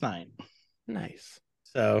house last night. Nice.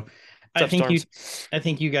 So What's up, Storms? I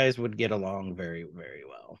think you guys would get along very, very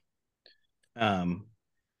well.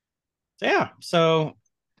 So yeah. So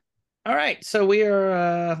all right. So we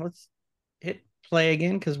are let's hit play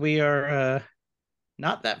again because we are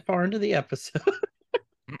not that far into the episode.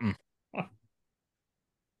 Mm-mm.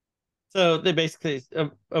 So they basically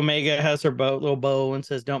Omega has her little bow and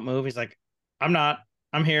says, "Don't move." He's like, "I'm not."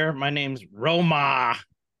 I'm here. My name's Roma.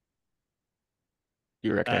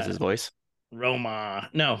 You recognize his voice? Roma.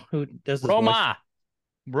 No, who does his voice? Roma.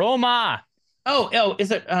 Roma. Oh,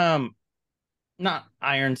 is it not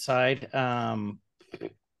Ironside?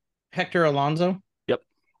 Hector Alonso? Yep.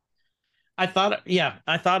 I thought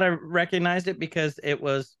I recognized it because it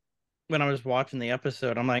was when I was watching the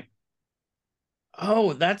episode. I'm like,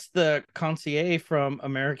 oh, that's the concierge from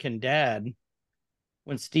American Dad.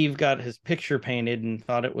 When Steve got his picture painted and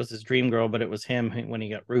thought it was his dream girl, but it was him when he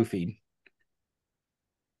got roofied.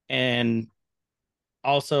 And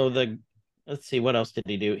also let's see, what else did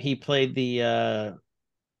he do? He played the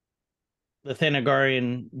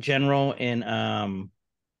Thanagarian general in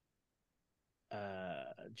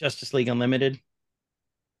Justice League Unlimited.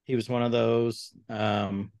 He was one of those.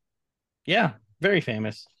 Yeah, very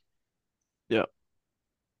famous. Yep.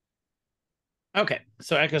 Okay,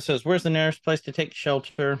 so Echo says, "Where's the nearest place to take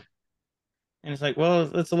shelter?" And it's like, well,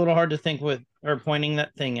 it's a little hard to think with her pointing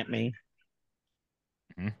that thing at me.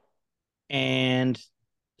 Mhm. And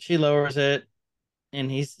she lowers it, and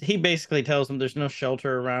he basically tells them there's no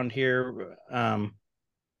shelter around here. And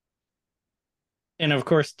of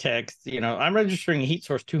course, text, I'm registering a heat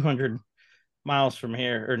source 200 miles from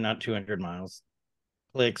here, or not 200 miles,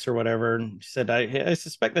 clicks or whatever. And she said, I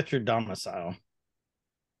suspect that's your domicile.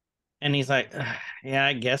 And he's like, yeah,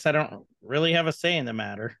 I guess I don't really have a say in the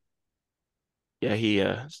matter. Yeah, he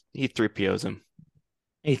 3POs him.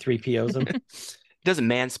 He 3POs him. He doesn't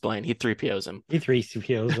mansplain, he 3POs him. He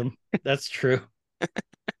 3POs him. That's true.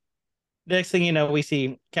 Next thing you know, we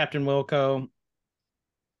see Captain Wilco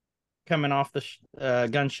coming off the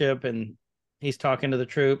gunship, and he's talking to the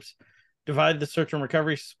troops. Divide the search and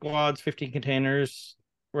recovery squads. 50 containers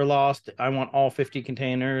were lost. I want all 50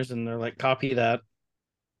 containers. And they're like, copy that.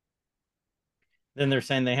 Then they're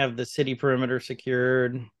saying they have the city perimeter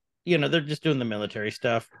secured. They're just doing the military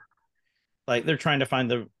stuff. Like they're trying to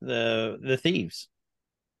find the thieves.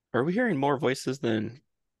 Are we hearing more voices than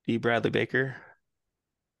D. Bradley Baker?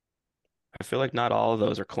 I feel like not all of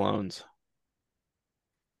those are clones.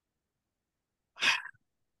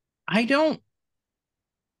 I don't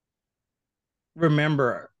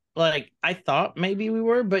remember. Like I thought maybe we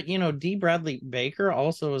were, but D. Bradley Baker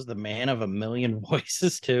also is the man of a million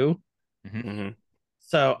voices too. Mm-hmm.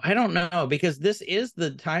 So I don't know, because this is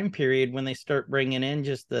the time period when they start bringing in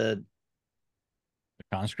just the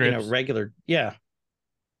conscripts. Regular. Yeah.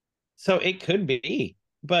 So it could be,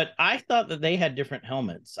 but I thought that they had different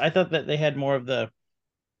helmets. I thought that they had more of the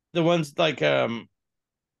ones like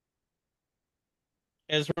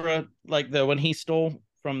Ezra, like the one he stole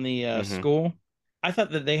from the school. I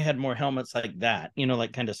thought that they had more helmets like that,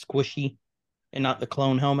 like kind of squishy and not the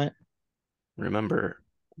clone helmet. Remember,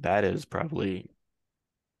 that is probably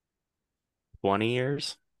 20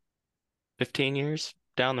 years, 15 years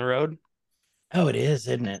down the road. Oh, it is,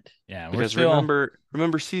 isn't it? Yeah, Because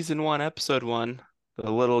remember season 1, episode 1, the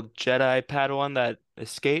little Jedi Padawan that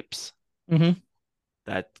escapes, Mm-hmm.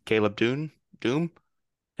 that Caleb Doom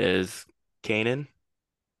is Kanan.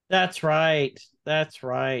 That's right. That's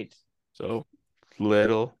right. So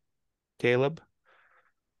little Caleb,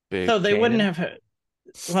 big So they wouldn't Kanan. have.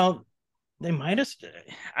 Well, they might have.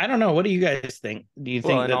 I don't know. What do you guys think? Do you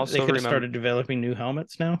Well, think and that also they could have remember started developing new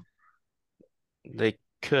helmets now? they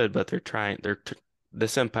could, but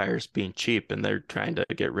this Empire's being cheap and they're trying to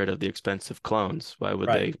get rid of the expensive clones. Why would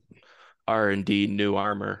Right. they R&D new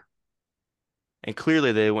armor? And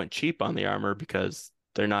clearly they went cheap on the armor because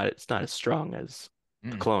it's not as strong as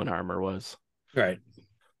the clone armor was. Right.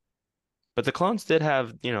 But the clones did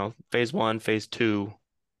have, phase 1, phase 2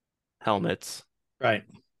 helmets. Right.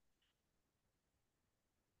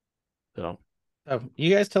 So,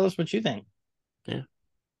 you guys tell us what you think. yeah.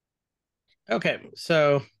 Okay,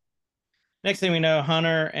 so next thing we know,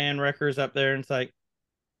 Hunter and Wrecker's up there, and it's like,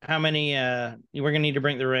 how many we're gonna need to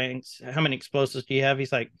bring the ranks. How many explosives do you have?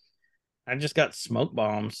 He's like, I just got smoke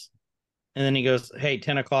bombs. And then he goes, hey,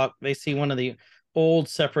 10 o'clock, they see one of the old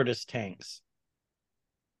separatist tanks.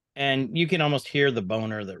 And you can almost hear the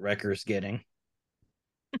boner that Wrecker's getting.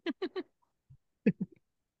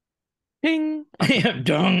 Ping!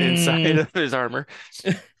 Dung. Inside of his armor.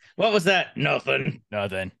 What was that? Nothing.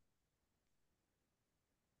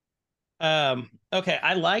 Okay,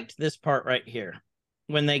 I liked this part right here.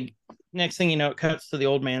 When they next thing you know, it cuts to the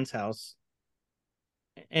old man's house.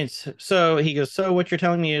 And so he goes, so what you're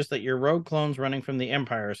telling me is that your rogue clones running from the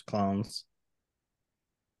Empire's clones,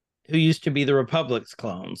 who used to be the Republic's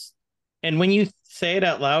clones. And when you say it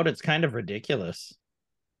out loud, it's kind of ridiculous.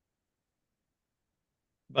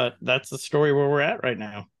 But that's the story where we're at right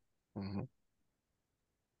now. Mm-hmm.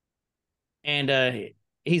 And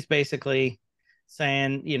he's basically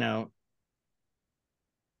saying,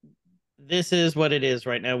 this is what it is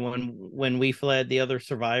right now. When we fled, the other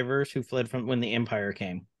survivors who fled from when the Empire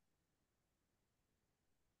came,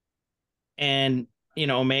 and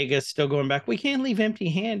Omega's still going back. We can't leave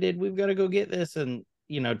empty-handed. We've got to go get this. And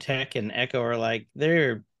Tech and Echo are like,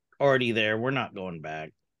 they're already there. We're not going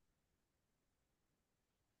back.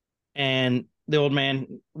 And the old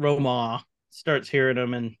man Roma starts hearing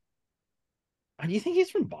them, and do you think he's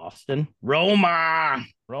from Boston? Roma.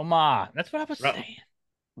 That's what I was saying.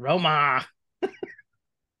 Roma.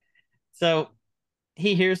 So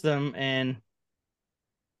he hears them, and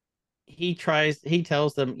he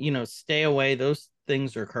tells them, stay away. Those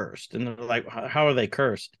things are cursed. And they're like, how are they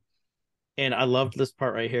cursed? And I loved this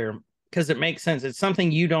part right here because it makes sense. It's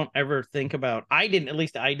something you don't ever think about. I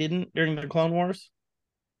didn't during the Clone Wars,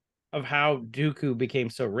 of how Dooku became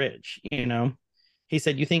so rich. He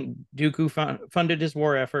said, you think Dooku funded his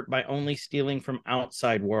war effort by only stealing from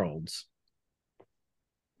outside worlds?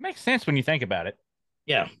 Makes sense when you think about it.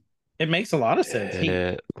 Yeah, it makes a lot of sense.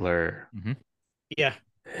 Hitler. Yeah.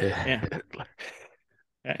 Hitler.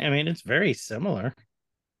 I mean, it's very similar.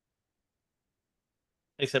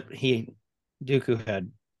 Except Dooku had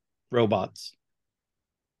robots.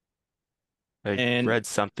 I read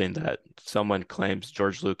something that someone claims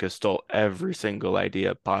George Lucas stole every single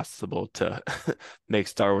idea possible to make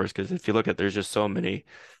Star Wars. Because if you look at, there's just so many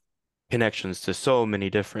connections to so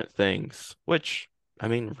many different things, which, I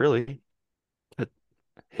mean, really,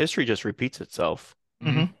 history just repeats itself,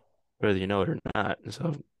 whether you know it or not. And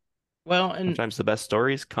so, and sometimes the best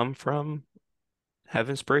stories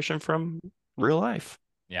have inspiration from real life.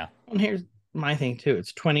 Yeah. And here's my thing too.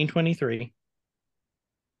 It's 2023.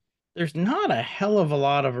 There's not a hell of a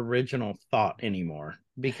lot of original thought anymore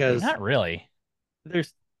because not really.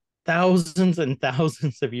 There's thousands and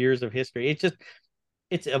thousands of years of history.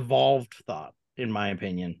 It's evolved thought, in my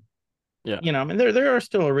opinion. Yeah. And there are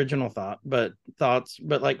still original thoughts, but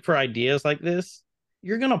like for ideas like this,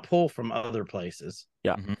 you're gonna pull from other places.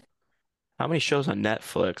 Yeah. How many shows on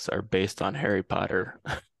Netflix are based on Harry Potter?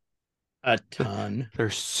 A ton.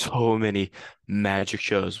 There's so many magic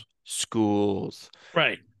shows, schools.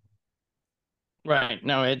 Right.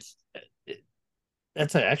 No,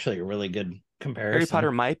 that's actually a really good comparison. Harry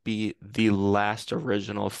Potter might be the last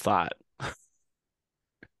original thought.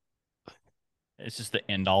 It's just the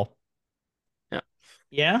end all.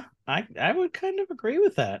 Yeah, I would kind of agree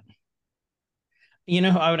with that.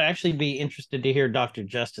 I would actually be interested to hear Dr.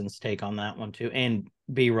 Justin's take on that one too, and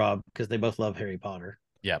B Rob, because they both love Harry Potter.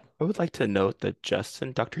 Yep. I would like to note that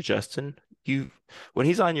Dr. Justin, when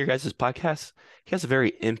he's on your guys' podcast, he has a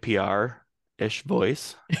very NPR-ish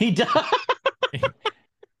voice. He does.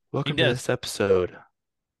 Welcome to this episode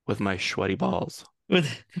with my sweaty balls.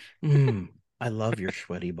 I love your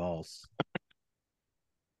sweaty balls.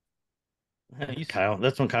 Kyle,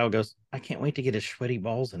 that's when Kyle goes, I can't wait to get his sweaty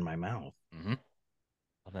balls in my mouth.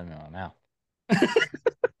 I'll in my mouth.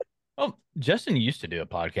 Oh, Justin used to do a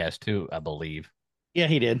podcast too, I believe. Yeah,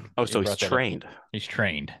 he did. Oh, so he's trained. He's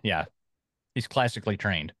trained. Yeah. He's classically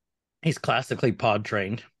trained. He's classically pod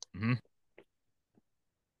trained.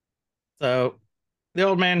 So the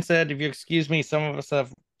old man said, if you excuse me, some of us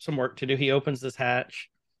have some work to do. He opens this hatch,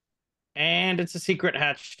 and it's a secret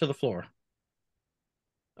hatch to the floor.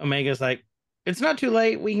 Omega's like, it's not too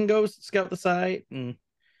late. We can go scout the site. And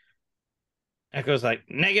Echo's like,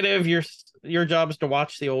 negative. Your job is to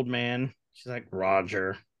watch the old man. She's like,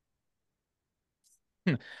 Roger.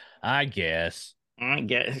 I guess.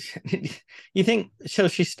 You think so?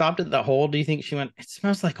 She stopped at the hole. Do you think she went, it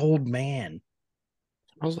smells like old man?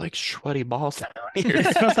 It smells like sweaty balls down here.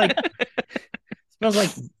 It smells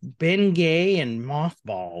like Ben Gay and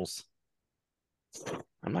mothballs.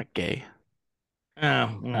 I'm not gay.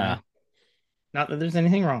 Oh, not that there's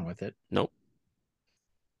anything wrong with it. Nope.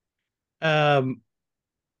 They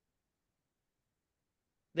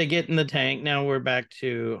get in the tank. Now we're back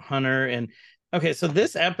to Hunter. And okay, so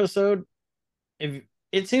this episode, if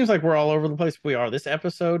it seems like we're all over the place, we are. This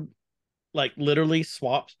episode like literally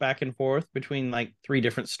swaps back and forth between like 3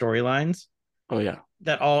 different storylines. Oh yeah.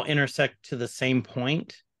 That all intersect to the same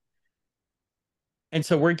point. And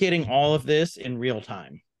so we're getting all of this in real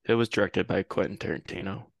time. It was directed by Quentin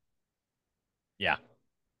Tarantino. Yeah.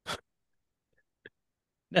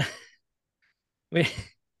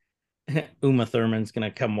 Uma Thurman's gonna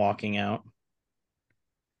come walking out.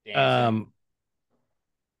 Dancing.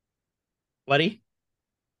 Buddy?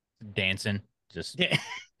 Dancing. Just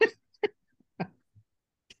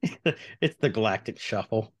it's the Galactic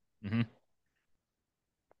Shuffle.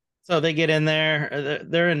 So they get in there.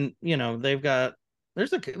 They're in, they've got,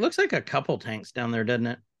 looks like a couple tanks down there, doesn't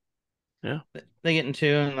it? Yeah. They get into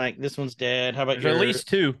and like this one's dead. How about There's at least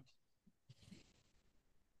two.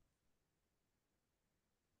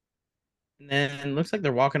 And then looks like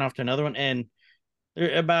they're walking off to another one, and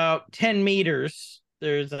they're about 10 meters.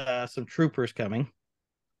 There's some troopers coming,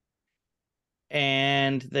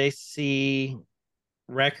 and they see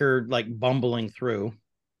Record like bumbling through.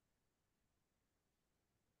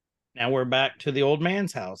 Now we're back to the old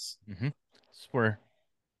man's house. Mm-hmm. It's where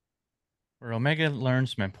Omega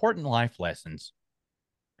learns some important life lessons.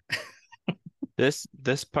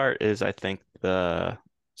 This part is, I think, the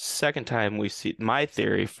second time we see. My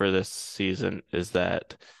theory for this season is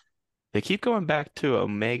that they keep going back to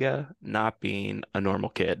Omega not being a normal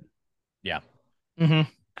kid. Yeah. Mm-hmm.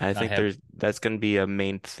 I Not think have- that's going to be a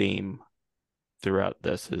main theme throughout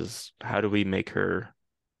this is how do we make her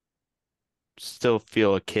still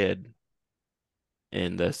feel a kid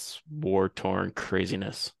in this war-torn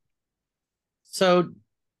craziness? So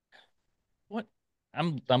What?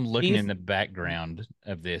 I'm looking in the background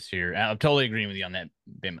of this here. I'm totally agreeing with you on that,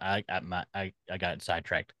 Bim. I got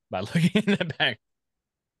sidetracked by looking in the back.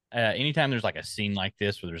 Anytime there's like a scene like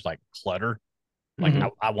this where there's like clutter, like Mhm.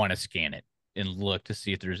 I want to scan it and look to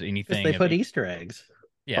see if there's because anything. they of put it. Easter eggs.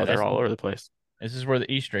 Yeah, they're all over the place. This is where the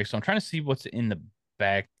Easter egg. So I'm trying to see what's in the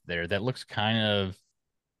back there. That looks kind of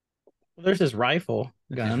Well, there's his rifle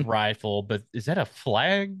gun. his rifle, but is that a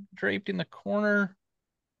flag draped in the corner?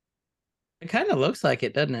 It kind of looks like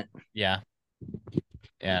it, doesn't it? Yeah.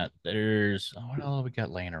 Yeah, there's what all we got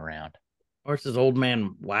laying around? Or it's his old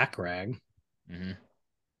man whack rag. Mm-hmm.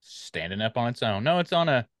 Standing up on its own. No, it's on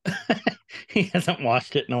a. He hasn't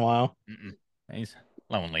washed it in a while. Mm-mm. He's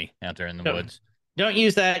lonely out there in the No. woods. Don't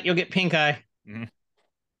use that; you'll get pink eye. Mhm.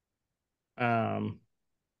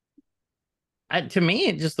 To me,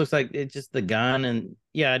 it just looks like it's just the gun, and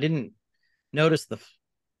yeah, I didn't notice the.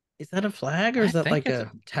 Is that a flag or is I that think like it's-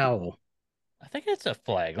 a towel? I think it's a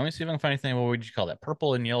flag. Let me see if I can find anything. What would you call that?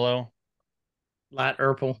 Purple and yellow. Light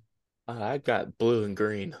purple. I got blue and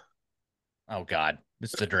green. Oh God,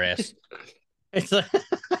 it's the dress. It's a.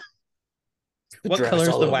 What Dress color is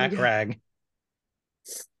all the over whack again. rag?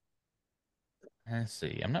 Let's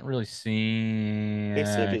see. I'm not really seeing.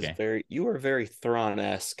 Basic Okay. is very. You are very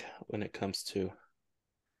Thrawn-esque when it comes to.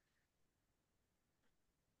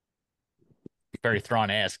 Very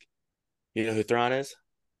Thrawn-esque. You know who Thrawn is?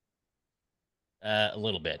 A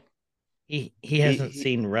little bit. He hasn't he-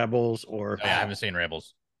 seen Rebels or Oh, yeah, I haven't seen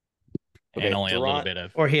Rebels, Okay, and only a little Thrawn- bit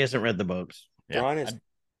of. or he hasn't read the books. Yeah. Thrawn is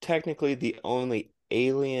technically the only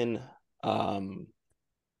alien,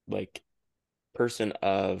 like person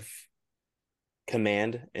of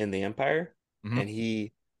command in the Empire,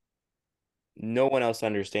 Mhm. and no one else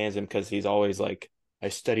understands him because he's always like, I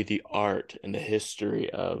study the art and the history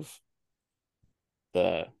of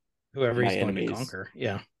Whoever my he's going to enemies. conquer.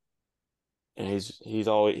 Yeah. and he's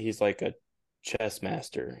like a chess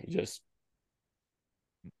master. He just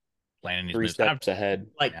planning these three moves. steps ahead.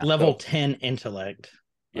 Like Yeah. level So- 10 intellect.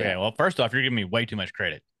 Okay, well, first off, you're giving me way too much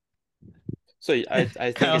credit. So I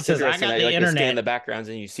think Kyle it's says, "I interesting got that the you like to scan internet." the backgrounds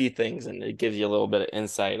and you see things, and it gives you a little bit of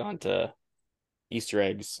insight onto Easter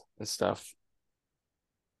eggs and stuff.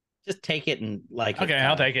 Just take it and like it, Okay,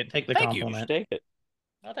 Kyle. I'll take it. Take the Thank you. You should compliment. take it.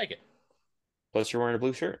 I'll take it. Plus, you're wearing a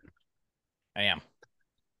blue shirt. I am.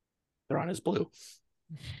 Thrawn is blue.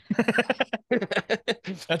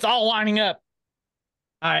 That's all lining up.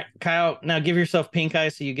 All right, Kyle, now give yourself pink eye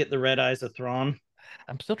so you get the red eyes of Thrawn.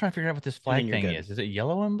 I'm still trying to figure out what this then flag you're thing good. is. Is it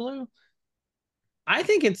yellow and blue? I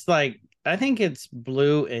think it's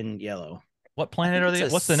blue and yellow. What planet are It's they? a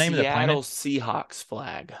What's the name of the Seattle planet? Seahawks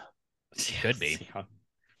flag. Could be.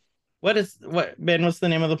 Ben, what's the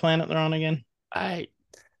name of the planet they're on again? I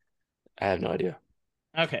have no idea.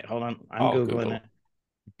 Okay, hold on. I'm I'll Googling Google. it.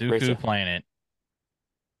 Dooku Racer. planet.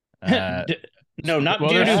 No, not well,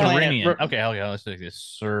 Doo-Doo there's planet. Serenian. Okay, let's look at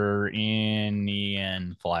this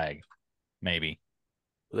Serenian flag. Maybe.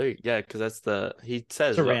 Yeah, because that's he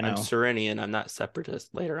says I'm Sereno. Serenian, I'm not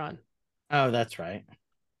separatist later on. Oh, that's right.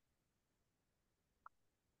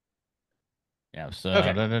 Yeah, so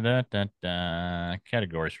Okay.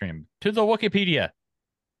 category screen to the Wikipedia.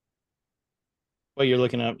 Well, you're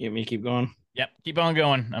looking up. You want me to keep going? Yep, keep on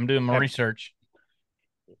going. I'm doing my Okay. research.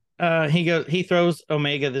 He throws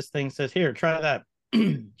Omega this thing, says, "Here, try that."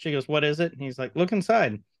 She goes, "What is it?" And he's like, "Look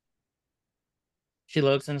inside." She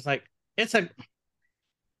looks and it's like, it's a.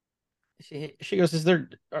 She goes, are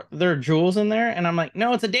there jewels in there? And I'm like,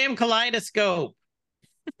 no, it's a damn kaleidoscope.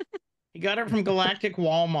 He got it from Galactic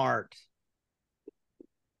Walmart.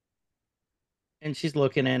 And she's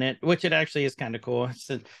looking in it, which it actually is kind of cool. It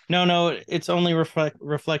said, no, it's only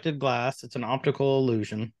reflected glass. It's an optical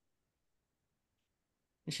illusion.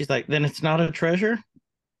 And she's like, then it's not a treasure?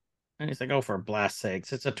 And he's like, oh, for blast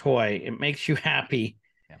sakes, it's a toy. It makes you happy.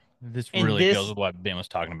 Yeah. This And really goes this, with what Ben was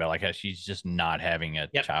talking about, like how she's just not having a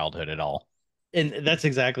yep. childhood at all. And that's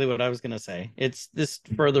exactly what I was going to say. It's this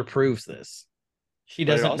further proves this. She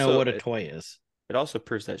But doesn't know what a toy is. it also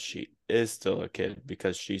proves that she is still a kid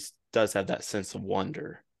because does have that sense of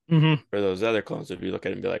wonder. Mm-hmm. For those other clones, if you look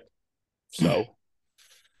at it and be like, so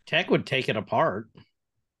Tech would take it apart.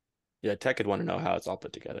 yeah, Tech would want to know how it's all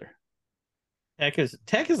put together. Tech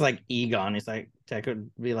is like Egon. He's like Tech would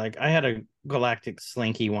be like, I had a galactic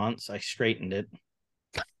slinky once. I straightened it.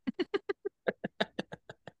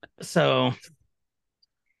 So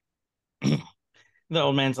the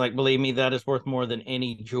old man's like, believe me, that is worth more than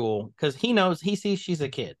any jewel. Because he sees she's a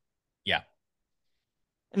kid. Yeah.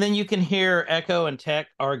 And then you can hear Echo and Tech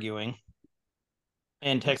arguing.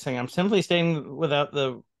 And Tech saying, I'm simply staying without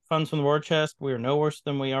the funds from the war chest. We are no worse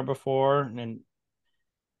than we are before. And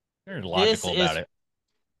They're this logical about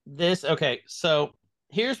is it. okay. So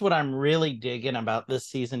here's what I'm really digging about this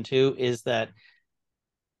season 2 is that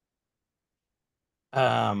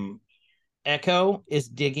Echo is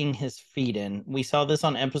digging his feet in. We saw this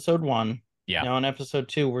on episode 1. Yeah. Now on episode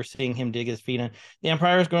 2, we're seeing him dig his feet in. The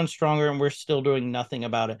Empire is growing stronger, and we're still doing nothing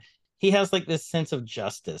about it. He has like this sense of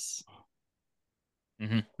justice.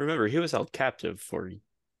 Mm-hmm. Remember, he was held captive for,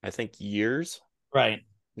 I think, years Right.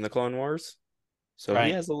 in the Clone Wars. So he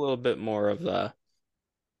Right. has a little bit more of the,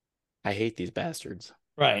 I hate these bastards.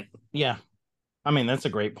 Right. Yeah. I mean, that's a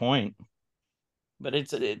great point. But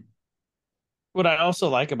what I also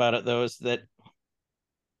like about it, though, is that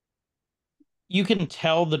you can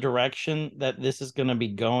tell the direction that this is going to be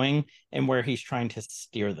going and where he's trying to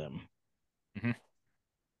steer them. Mm-hmm.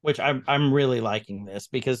 Which I'm really liking this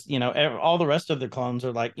because all the rest of the clones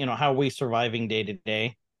are like, how are we surviving day to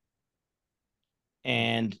day,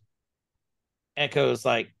 and Echo's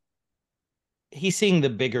like he's seeing the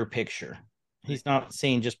bigger picture. He's not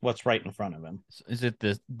seeing just what's right in front of him. Is it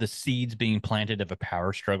the seeds being planted of a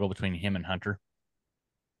power struggle between him and Hunter?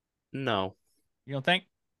 No, You don't think?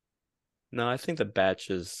 no, I think the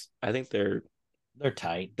batches, I think they're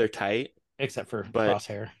tight, except for but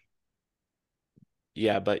Crosshair.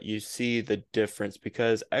 yeah, but you see the difference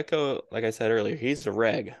because Echo, like I said earlier, he's a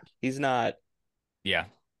reg. Yeah.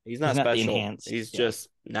 He's not not the special. enhanced, He's yeah. just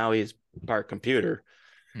now he's part computer.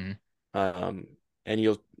 Mhm. And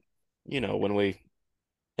when we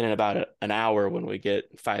in about an hour when we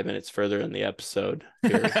get 5 minutes further in the episode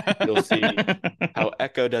here, you'll see how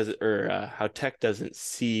Echo does it, or how Tech doesn't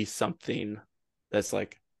see something that's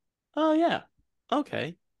like, oh yeah,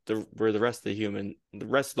 okay. Where the rest of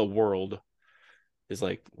the world is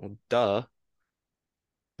like, well, duh.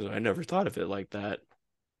 I never thought of it like that.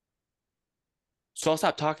 So I'll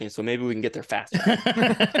stop talking so maybe we can get there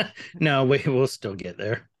faster. No, we'll still get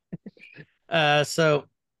there. So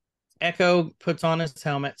Echo puts on his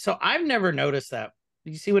helmet. So I've never noticed that.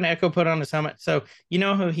 Did you see when Echo put on his helmet? So you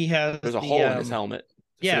know who he has? There's a hole in his helmet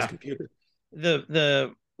for his Yeah. computer.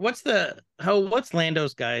 What's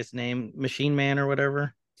Lando's guy's name? Machine Man or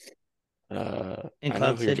whatever? In I know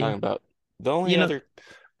Cloud who you're City. talking about. The only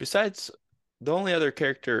other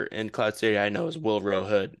character in Cloud City I know is Will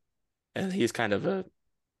Hood, and he's kind of a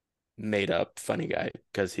made up funny guy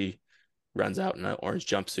because he runs out in an orange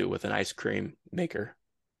jumpsuit with an ice cream maker.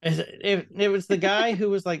 It was the guy who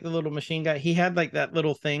was like the little machine guy. He had like that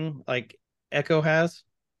little thing like Echo has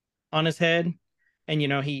on his head, and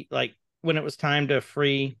he like when it was time to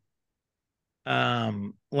free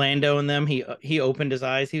Lando and them, he opened his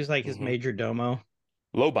eyes. He was like his major domo.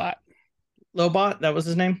 Lobot, that was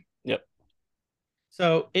his name. Yep.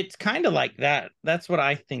 So it's kind of like that. That's what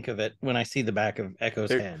I think of it when I see the back of Echo's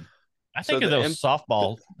head. I think of those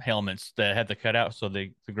softball helmets that have the cutout so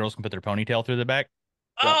the girls can put their ponytail through the back.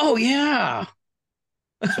 Oh yeah.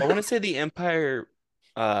 So I want to say the Empire,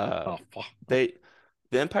 the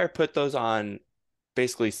Empire put those on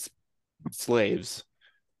basically slaves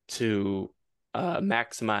to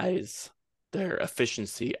maximize their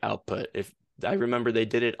efficiency output. If I remember, they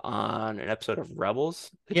did it on an episode of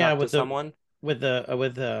Rebels. They talked to someone with the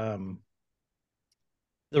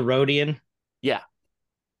Rodian. Yeah.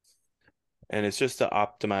 And it's just to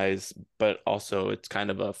optimize, but also it's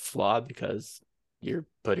kind of a flaw because you're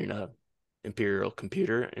putting a Imperial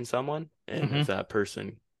computer in someone, and if that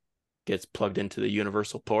person gets plugged into the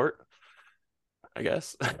universal port, I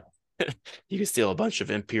guess you can steal a bunch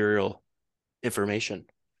of Imperial information.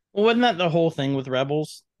 Well, wasn't that the whole thing with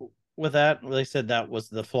Rebels? With that, they said that was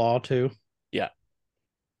the flaw too. Yeah,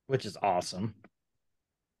 which is awesome.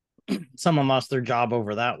 Someone lost their job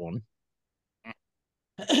over that one.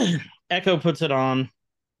 Echo puts it on.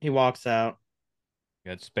 He walks out.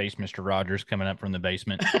 Got Space Mr. Rogers coming up from the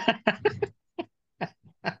basement.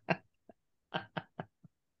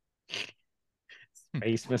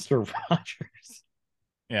 Space Mr. Rogers.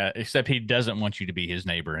 Yeah, except he doesn't want you to be his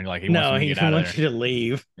neighbor, and like he wants No, him to he get out of wants there. you to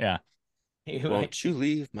leave. Yeah. Won't you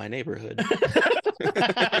leave my neighborhood?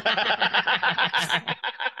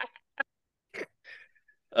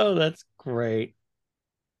 Oh, that's great.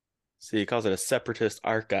 See, he calls it a separatist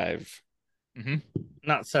archive. Hmm.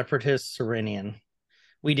 Not separatist, Serenian.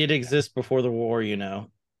 We did exist before the war, you know.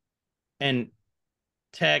 And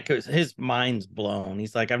Tech, his mind's blown.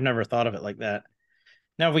 He's like, I've never thought of it like that.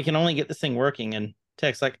 Now, if we can only get this thing working, and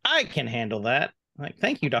Tech's like, I can handle that. I'm like,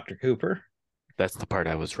 thank you, Dr. Cooper. That's the part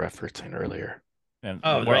I was referencing earlier. And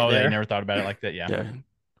Oh, right they there. never thought about it like that. Yeah. Yeah.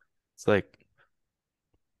 It's like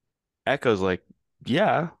Echo's like,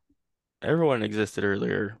 yeah, everyone existed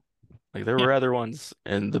earlier. Like there were other ones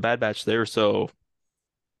in the Bad Batch. They were so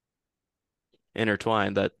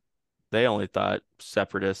intertwined that they only thought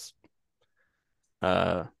separatist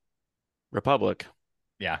republic.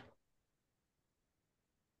 Yeah.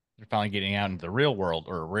 They're finally getting out into the real world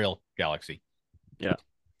or a real galaxy. Yeah.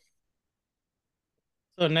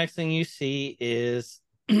 So next thing you see is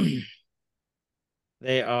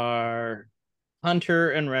they are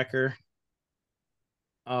Hunter and Wrecker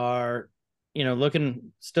are,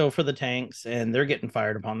 looking still for the tanks, and they're getting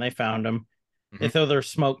fired upon. They found them. They throw their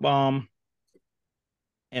smoke bomb,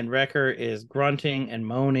 and Wrecker is grunting and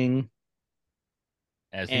moaning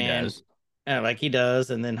As he does. like he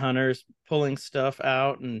does. And then Hunter's pulling stuff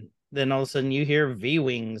out, and then all of a sudden you hear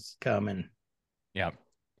V-wings coming. Yeah.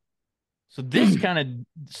 So this kind of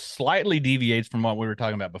slightly deviates from what we were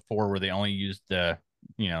talking about before, where they only used they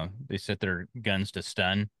set their guns to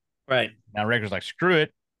stun. Right. Now Wrecker's like, screw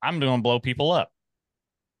it, I'm going to blow people up.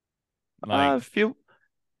 Like,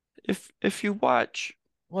 if you watch,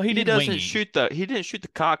 well, he didn't doesn't shoot the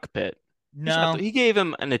cockpit. No, He gave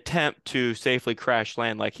him an attempt to safely crash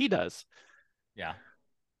land like he does. Yeah.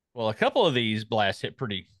 Well, a couple of these blasts hit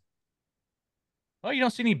pretty. Well, you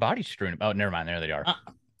don't see any bodies strewn. Oh, never mind. There they are.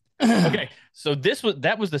 Okay, so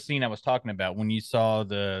that was the scene I was talking about when you saw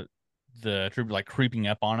the trooper like creeping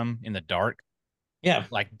up on him in the dark. Yeah,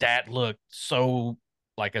 like that looked so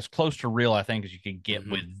like as close to real I think as you could get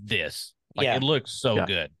with this. Like it looks so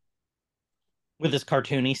good with this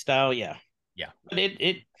cartoony style. Yeah, but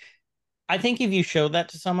I think if you showed that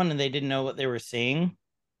to someone and they didn't know what they were seeing,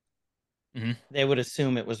 they would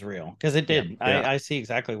assume it was real, because it did. Yeah. I see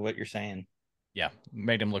exactly what you're saying. Yeah,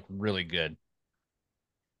 made him look really good.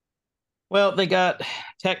 Well, they got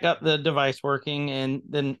the device working, and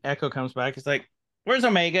then Echo comes back. It's like, where's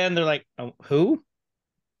Omega? And they're like, oh, who?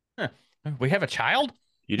 Huh. We have a child?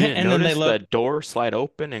 You didn't notice the door slide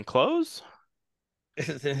open and close?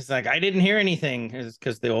 It's like, I didn't hear anything. It's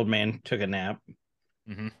because the old man took a nap.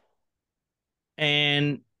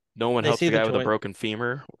 And no one helps the guy with a broken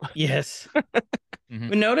femur. Yes. But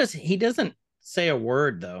notice he doesn't say a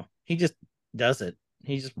word, though. He just does it.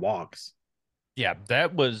 He just walks. Yeah,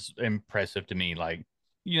 that was impressive to me. Like,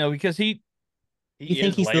 because you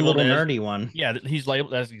think he's the little nerdy one. Yeah, he's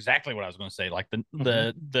labeled. That's exactly what I was going to say. Like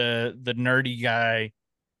the nerdy guy,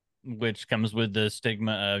 which comes with the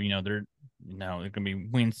stigma of they're going to be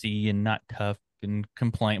wincy and not tough and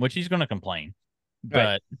complain, which he's going to complain,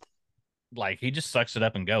 but like he just sucks it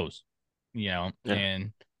up and goes,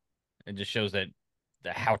 and it just shows that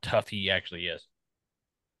how tough he actually is.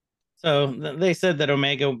 So they said that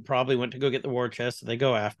Omega probably went to go get the war chest. So they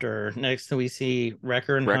go after her. Next, we see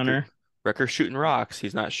Wrecker and Hunter. Wrecker shooting rocks.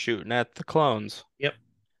 He's not shooting at the clones. Yep.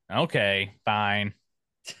 Okay, fine.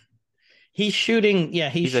 He's shooting. Yeah,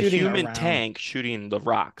 he's shooting a human around. tank shooting the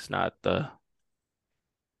rocks, not the.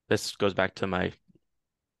 This goes back to my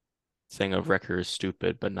saying of Wrecker is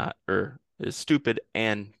stupid, but not, or is stupid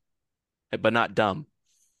but not dumb.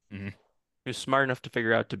 He was smart enough to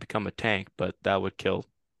figure out to become a tank, but that would kill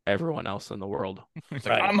everyone else in the world. He's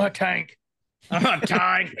like, I'm a tank. I'm a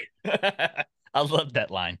tank. I love that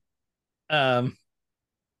line.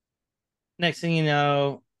 Next thing you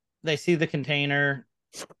know, they see the container.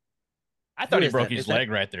 I thought he broke his leg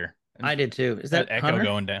right there. I did too. Is that Echo Hunter?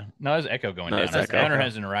 going down? No, it's Echo going down. Hunter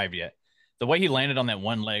hasn't arrived yet. The way he landed on that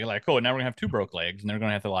one leg, like, oh, now we're gonna have two broke legs, and they're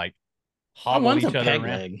gonna have to like hobble each other around.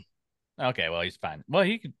 Leg. Okay, well, he's fine. Well,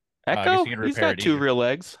 he could. Echo, he's got two real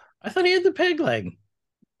legs. I thought he had the peg leg.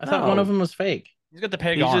 I thought one of them was fake. He's got the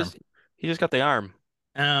peg arm. He just got the arm.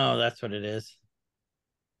 Oh, that's what it is.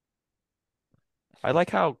 I like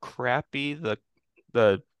how crappy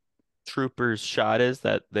the trooper's shot is,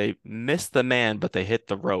 that they missed the man, but they hit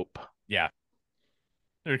the rope. Yeah.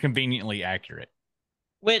 They're conveniently accurate.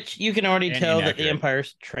 Which you can already And tell that the inaccurate.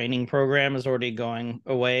 Empire's training program is already going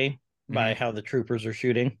away by Mhm. how the troopers are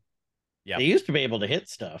shooting. Yep. They used to be able to hit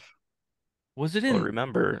stuff. Was it Well, in?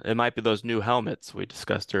 remember, it might be those new helmets we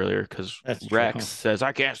discussed earlier because That's true. Rex says,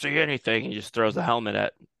 I can't see anything. He just throws the helmet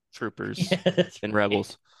at troopers Yeah, that's in right.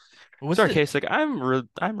 Rebels. Was Sorry, it? Kasich,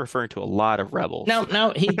 I'm referring to a lot of Rebels. No,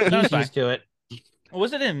 No, it's he's fine. used to it.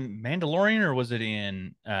 Was it in Mandalorian or was it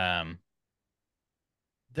in?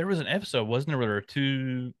 There was an episode, wasn't there, where there were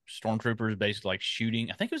two stormtroopers basically like shooting?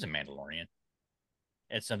 I think it was in Mandalorian.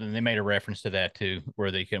 It's something they made a reference to that too,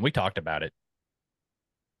 where they can. We talked about it.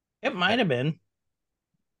 It might have been.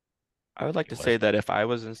 I would like to It say was. that if I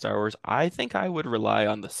was in Star Wars, I think I would rely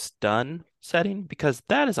on the stun setting because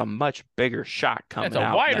that is a much bigger shot That's coming a out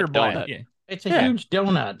in wider that blast. donut. Yeah. It's a Yeah. huge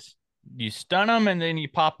donut. You stun them and then you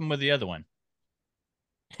pop them with the other one.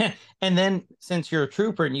 And then since you're a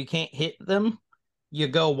trooper and you can't hit them, you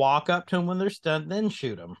go walk up to them when they're stunned, then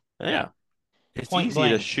shoot them. Yeah. It's Point easy to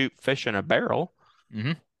blank. shoot fish in a barrel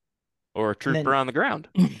Mm-hmm. or a trooper then- on the ground.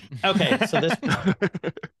 Okay, so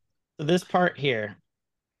this part here.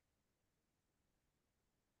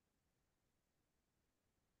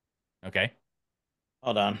 Okay.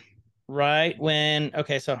 Hold on. Right when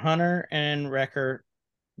so Hunter and Wrecker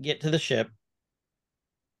get to the ship.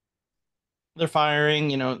 They're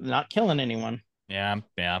firing, not killing anyone. Yeah.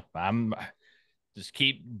 I'm just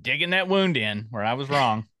keep digging that wound in where I was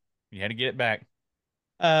wrong. You had to get it back.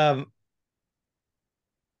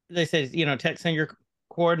 They say, text in your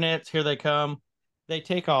coordinates. Here they come. They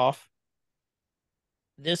take off.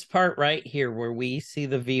 This part right here where we see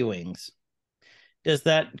the V-wings.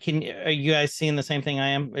 Are you guys seeing the same thing I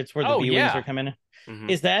am? It's where the V-wings are coming in. Mhm.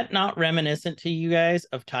 Is that not reminiscent to you guys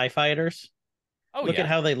of TIE fighters? Oh, Look yeah. at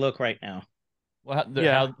how they look right now. Well,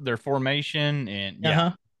 Yeah. how their formation and yeah.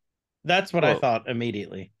 Uh-huh. That's what I Well- thought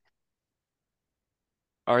immediately.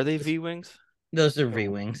 Are they V-wings? Those are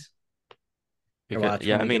V-wings. Here, Because, watch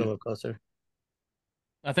yeah, when I we get a mean, little closer.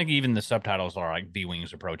 I think even the subtitles are like V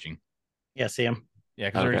wings approaching. Yeah, see them? Yeah,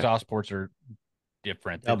 because their Okay. exhaust ports are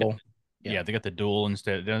different. They've got- Double. yeah, they got the dual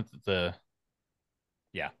instead of the.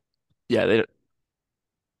 yeah, they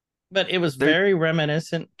But it was They're- very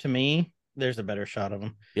reminiscent to me. There's a better shot of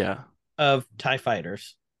them. yeah. Of TIE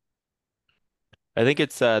fighters. I think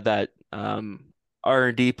it's that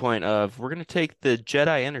R&D point of we're gonna take the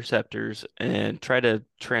Jedi interceptors and try to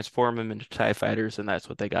transform them into TIE fighters, and that's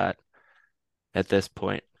what they got at this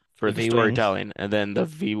point for The the V-wings. storytelling. And then the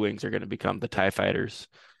V-wings are gonna become the TIE fighters.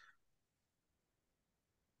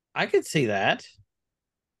 I could see that.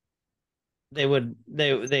 They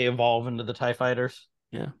evolve into the TIE fighters.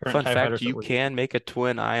 Yeah. Current Fun TIE fact, fighters that you we're can make a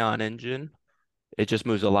twin ion engine. It just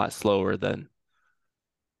moves a lot slower than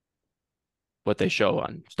what they show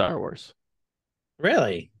on Star Wars.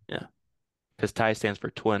 Really? Because TIE stands for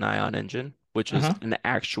twin ion engine, which is Uh-huh. an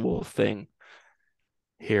actual thing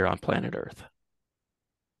here on planet Earth.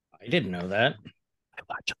 I didn't know that.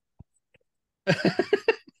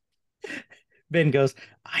 Ben goes,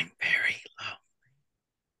 I'm very low.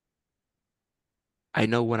 I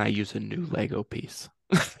know when I use a new Lego piece.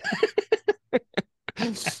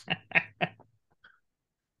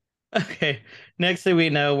 Okay. Next thing we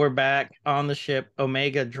know, we're back on the ship.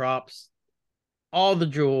 Omega drops all the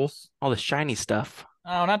jewels. All the shiny stuff.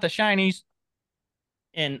 Oh, not the shinies.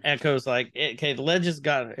 And Echo's like, okay, the ledge is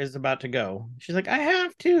about to go. She's like, I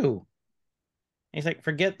have to. He's like,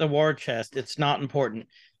 forget the war chest. It's not important.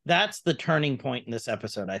 That's the turning point in this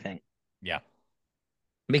episode, I think. Yeah.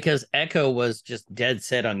 Because Echo was just dead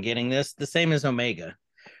set on getting this, the same as Omega.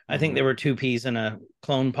 I think there were two peas in a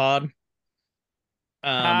clone pod.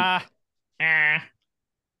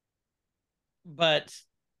 But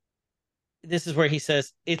this is where he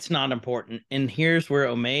says it's not important. And here's where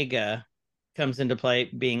Omega comes into play,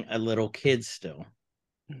 being a little kid still.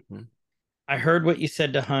 Mhm. I heard what you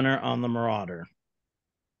said to Hunter on the Marauder.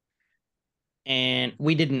 And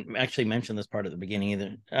we didn't actually mention this part at the beginning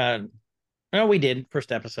either. No, we did,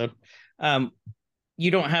 first episode. You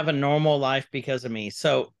don't have a normal life because of me.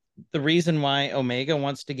 So the reason why Omega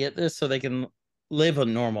wants to get this so they can live a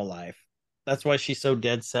normal life. That's why she's so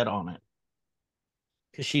dead set on it.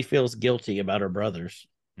 Because she feels guilty about her brothers.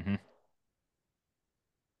 Her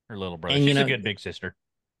little brother. And, She's a good big sister.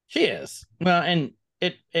 She is. Well, and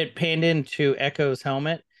it panned into Echo's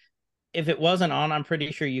helmet. If it wasn't on, I'm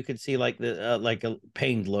pretty sure you could see like a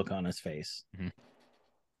pained look on his face. Mhm.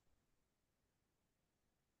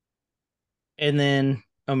 And then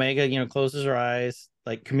Omega, closes her eyes,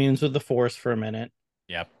 like communes with the Force for a minute.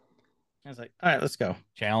 Yep. I was like, all right, let's go.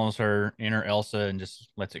 Channels her inner Elsa and just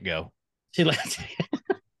lets it go. She lets.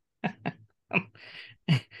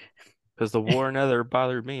 Because the war never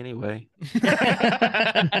bothered me anyway.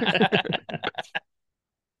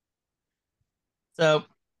 So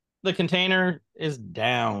the container is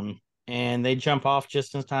down, and they jump off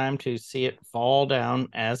just in time to see it fall down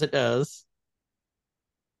as it does.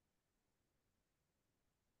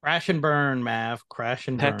 Crash and burn, Mav. Crash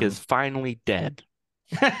and Tech burn. is finally dead.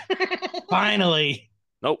 Finally.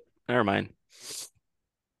 Nope, never mind.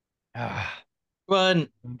 But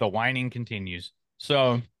The whining continues.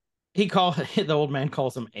 So the old man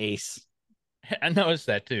calls him Ace. I noticed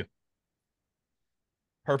that too.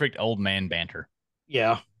 Perfect old man banter.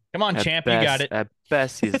 Yeah. Come on, champ, you got it. At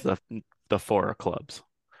best, he's the four of clubs.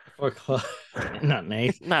 Or not an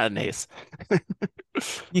ace. Not an ace.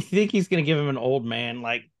 You think he's gonna give him an old man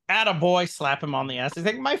like attaboy, slap him on the ass? He's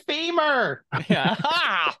like, my femur. Yeah.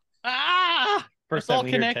 Ah! First It's all time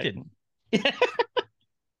we hear connected.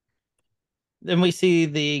 Then we see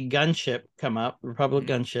the gunship come up, Republic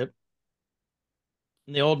gunship.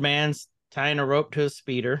 And the old man's tying a rope to his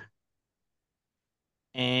speeder.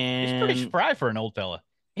 And He's pretty spry for an old fella.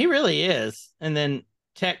 he really is. And then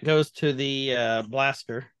Tech goes to the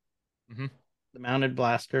blaster, Mhm. the mounted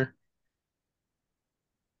blaster.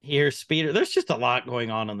 Here's speeder. There's just a lot going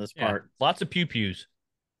on in this Yeah, part. lots of pew pews.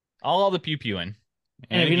 All the pew pewing.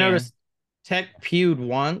 And if you again- notice, Tech pewed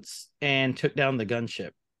once and took down the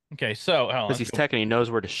gunship. Okay, so hold on, Because let's he's go- tech and he knows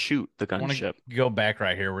where to shoot the I wanna gunship. go back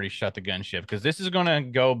right here where he shot the gunship because this is going to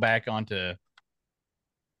go back onto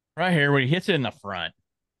right here where he hits it in the front.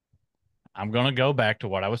 I'm going to go back to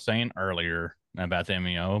what I was saying earlier about them.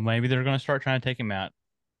 Maybe they're going to start trying to take him out.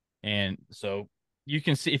 And so you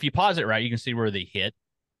can see, if you pause it right, you can see where they hit.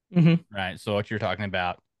 Mm-hmm. Right. So what you're talking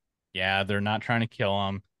about, yeah, they're not trying to kill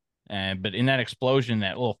him. But in that explosion,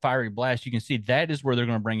 that little fiery blast, you can see that is where they're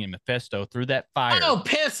going to bring in Mephisto through that fire. Oh,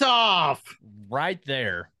 piss off! Right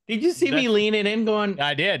there. Did you see me That's- leaning in going,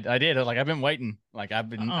 I did. I was like, I've been waiting. Like I've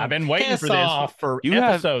been waiting piss for this off. for You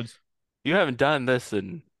have- episodes. You haven't done this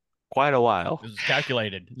in quite a while. This is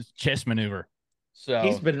calculated. This is chess maneuver. So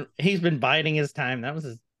he's been biding his time. That was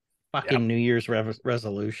his fucking Yep. New Year's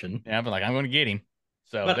resolution. yeah, but like I'm going to get him.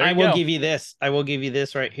 So But there I you will go. give you this. I will give you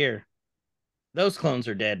this right here. Those clones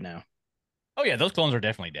are dead now. Oh yeah, those clones are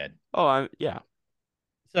definitely dead. Oh, yeah.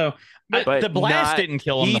 So But But the blast not- didn't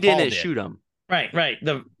kill him. He the fall didn't did. shoot him. right.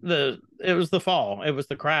 It was the fall. It was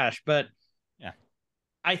the crash. But Yeah.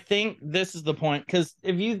 I think this is the point because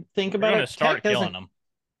if you think They're about going it, to start Tech doesn't- killing them.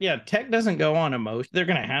 Yeah, Tech doesn't go on emotion. They're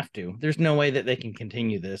going to have to. There's no way that they can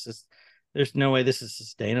continue this. There's no way this is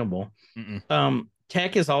sustainable. Mm-mm.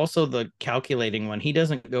 Tech is also the calculating one. He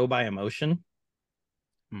doesn't go by emotion.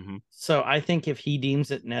 Mm-hmm. So I think if he deems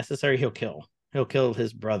it necessary, he'll kill. He'll kill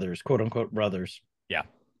his brothers, quote unquote brothers. Yeah.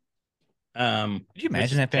 Could Could you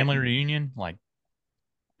imagine that family reunion? Like,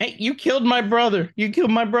 Hey, you killed my brother. You killed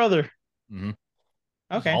my brother. mhm.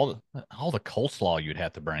 Okay. all the coleslaw you'd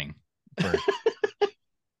have to bring. For,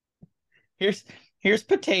 Here's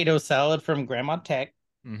potato salad from Grandma Tech.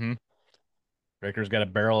 mm-hmm. Ricker's got a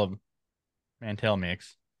barrel of Mantel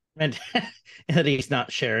mix. And that he's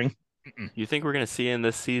not sharing. You think we're going to see in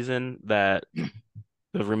this season that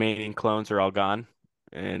the remaining clones are all gone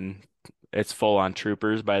and it's full on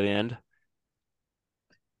troopers by the end?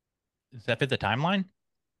 Does that fit the timeline?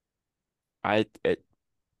 That's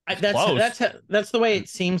close. that's the way it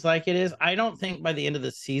seems like it is. I don't think by the end of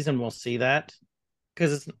the season we'll see that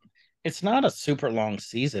because it's not a super long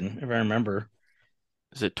season if I remember.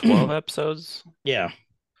 Is it 12 episodes? Yeah,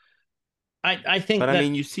 I think. But that, I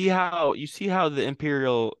mean, you see how the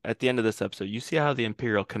Imperial at the end of this episode, you see how the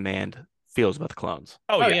Imperial command feels about the clones.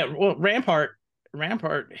 oh yeah. Well, Rampart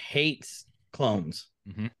hates clones.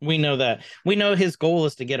 Mhm. We know that. We know his goal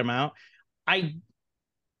is to get them out. I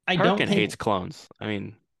don't Tarkin think. hates clones. I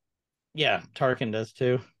mean, Yeah, Tarkin does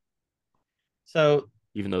too. So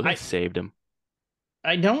even though they I- saved him.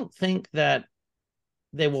 I don't think that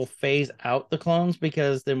they will phase out the clones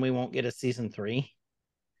because then we won't get a season 3.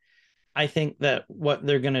 I think that what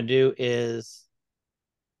they're going to do is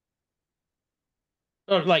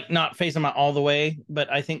or like not phase them out all the way,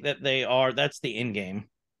 but I think that that's the end game.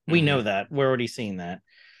 We Mhm. know that. We're already seeing that.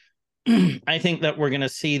 I think that we're going to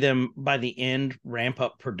see them by the end ramp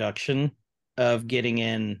up production of getting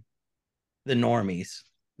in the normies,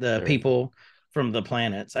 the Sure. people from the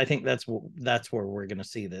planets. I think that's where we're going to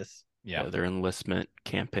see this. Yeah. Their enlistment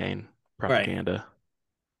campaign propaganda.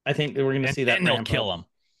 I think that we're going to see that. And they'll ramp kill up. them.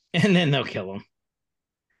 And then they'll kill him.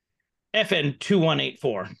 FN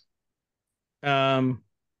 2184.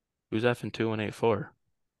 Who's F in 2184?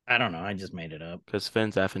 I don't know. I just made it up. Because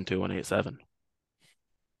Finn's F in 2187.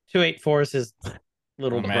 284 is his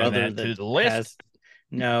little I'm adding brother that to that the list. has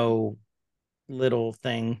no little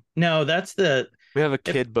thing. No, that's the We have a if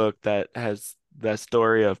kid book that has the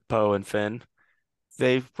story of Poe and Finn.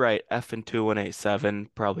 They write F in 2187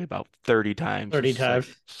 probably about 30 times. It's 30 just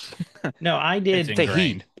like, times. No, It's say he.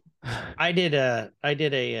 ingrained. I did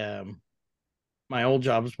a my old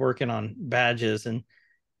job was working on badges, and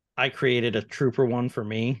I created a trooper one for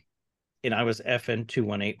me, and I was FN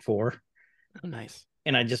 2184, Oh, nice.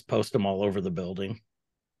 and I just post them all over the building.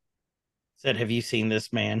 Said, "Have you seen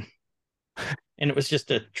this man?" And it was just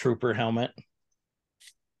a trooper helmet.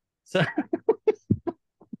 So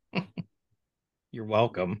you're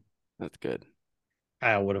welcome. That's good.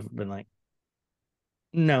 I would have been like,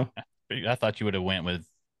 no. I thought you would have went with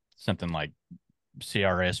something like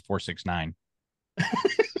CRS 469.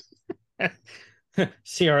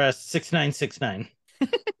 CRS 6969.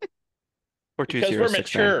 Because we're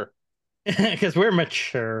mature. Because we're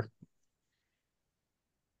mature.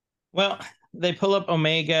 Well, they pull up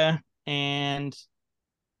Omega and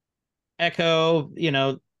Echo,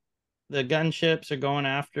 the gunships are going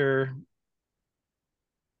after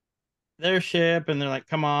their ship, and they're like,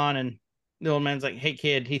 come on. And the old man's like, hey,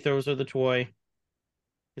 kid. He throws her the toy.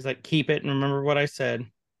 He's like, keep it and remember what I said.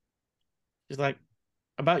 She's like,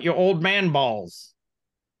 about your old man balls.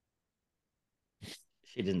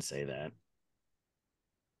 She didn't say that.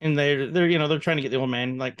 And they're trying to get the old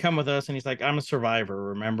man, like, come with us. And he's like, I'm a survivor,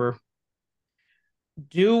 remember?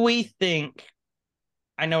 Do we think,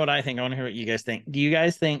 I know what I think. I want to hear what you guys think. Do you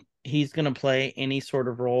guys think he's going to play any sort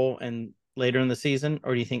of role later in the season,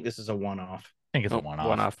 or do you think this is a one-off? I think it's a Oh, one-off.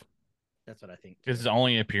 one-off. That's what I think. His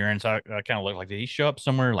only appearance, I kind of look like, did he show up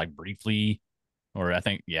somewhere like briefly? Or I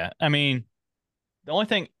think, yeah. I mean, the only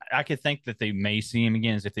thing I could think that they may see him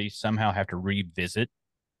again is if they somehow have to revisit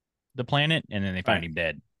the planet and then they find Right. him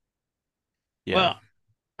dead. Yeah. Well,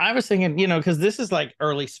 I was thinking, because this is like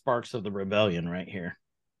early sparks of the rebellion right here,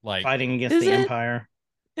 Like, fighting against Is the it? Empire.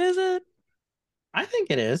 Is it? I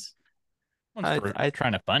think it is.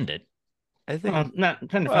 trying to fund it. I think Well, not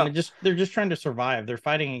trying to well, find it. They're just trying to survive. They're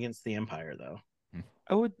fighting against the Empire, though.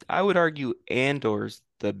 I would argue Andor's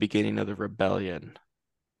the beginning of the rebellion.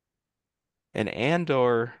 And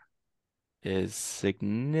Andor is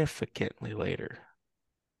significantly later.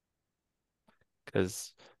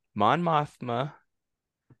 Because Mon Mothma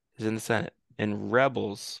is in the Senate. In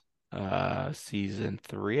Rebels, season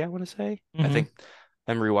 3, I want to say. I Mhm. think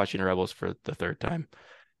I'm rewatching Rebels for the third time.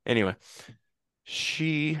 Anyway,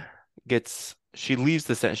 she leaves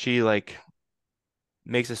the Senate. She like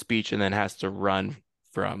makes a speech and then has to run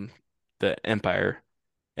from the Empire,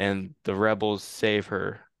 and the rebels save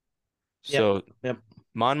her. So Yep.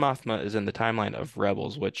 Mon Mothma is in the timeline of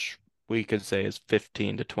Rebels, which we could say is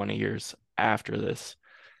 15 to 20 years after this.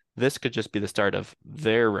 This could just be the start of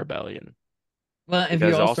their rebellion. Well, if you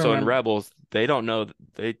Because also also in remember, Rebels, they don't know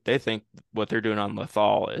they think what they're doing on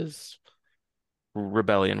Lothal is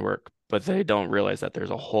rebellion work, but they don't realize that there's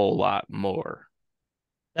a whole lot more.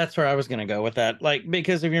 that's where I was going to go with that. Like,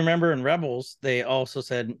 because if you remember in Rebels, they also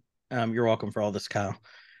said, "You're welcome for all this, Kyle."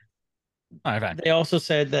 All right, fine. They also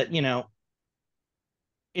said that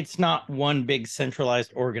it's not one big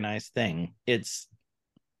centralized organized thing. It's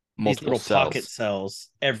these Multiple little pocket cells. cells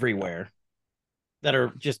everywhere that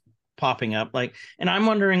are just popping up. Like, and I'm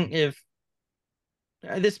wondering if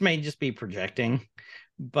this may just be projecting,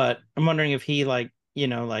 but I'm wondering if he like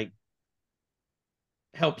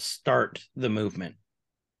helped start the movement.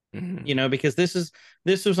 Mhm. Because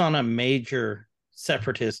this was on a major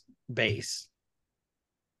separatist base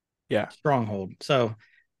Yeah. stronghold. So,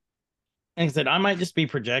 like I said, I might just be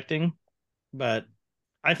projecting, but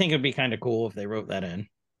I think it'd be kind of cool if they wrote that in.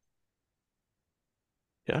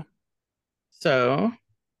 Yeah. So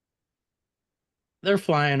they're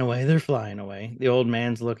flying away. They're flying away. The old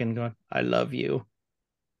man's looking, going, I love you.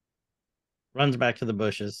 Runs back to the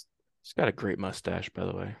bushes. He's got a great mustache, by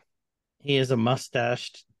the way. He is a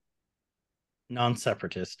mustached non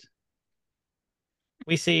separatist.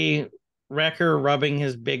 We see Wrecker rubbing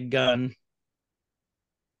his big gun,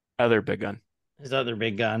 Other big gun. his other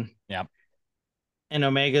big gun. Yep. And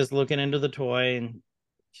Omega's looking into the toy, and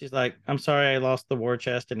she's like, I'm sorry I lost the war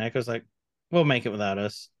chest. And Echo's like, we'll make it without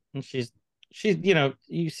us. And she's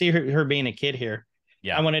you see her being a kid here.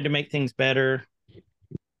 Yeah. I wanted to make things better.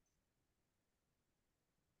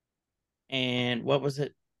 And what was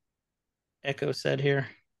it Echo said here?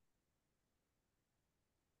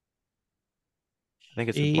 I think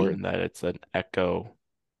it's She important that it's an Echo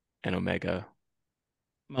and Omega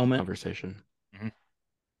moment. conversation.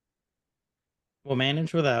 We'll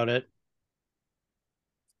manage without it.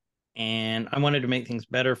 And I wanted to make things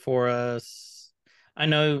better for us. I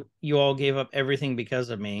know you all gave up everything because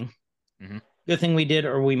of me. Mhm. Good thing we did,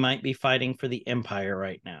 or we might be fighting for the Empire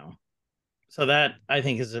right now. So that I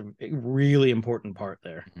think is a really important part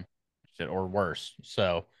there. Or worse.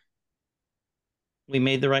 So We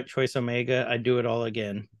made the right choice, Omega. I'd do it all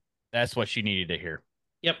again. that's what she needed to hear.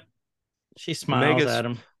 Yep. She smiles at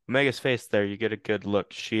him. Omega's face there, you get a good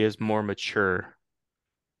look. She is more mature.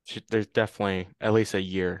 There's definitely at least a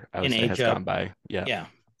year, I would In say, age has up. gone by. Yeah. Yeah.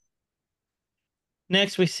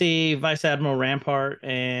 Next, we see Vice Admiral Rampart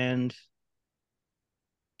and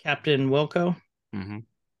Captain Wilco. Mm-hmm.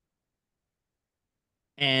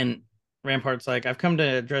 And Rampart's like, I've come to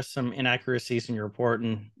address some inaccuracies in your report.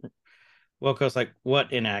 And Wilco's like,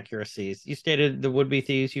 what inaccuracies? You stated the would-be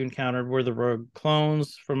thieves you encountered were the rogue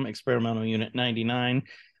clones from Experimental Unit 99.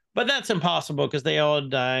 But that's impossible because they all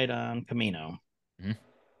died on Camino. Mm-hmm.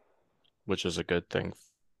 Which is a good thing.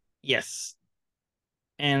 Yes.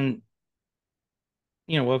 And,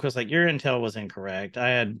 Wilco's like, your intel was incorrect. I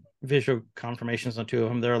had visual confirmations on two of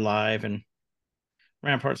them. They're alive. And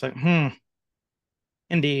Rampart's like,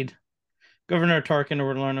 indeed. Governor Tarkin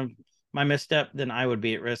were to learn of my misstep, then I would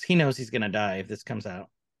be at risk. He knows he's going to die if this comes out.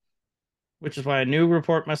 Which is why a new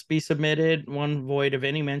report must be submitted, one void of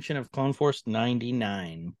any mention of Clone Force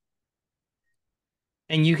 99.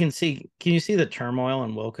 And can you see the turmoil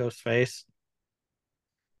in Wilco's face?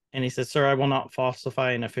 And he says, sir, I will not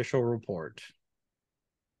falsify an official report.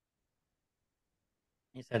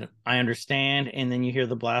 He said, I understand. And then you hear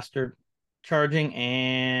the blaster charging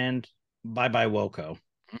and bye-bye Wilco.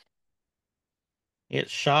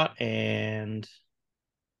 It's shot and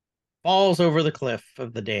falls over the cliff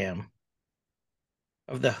of the dam.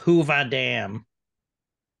 Of the Hoover Dam.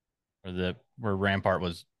 Where Rampart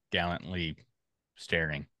was gallantly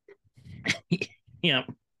staring.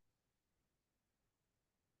 Yep.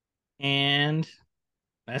 And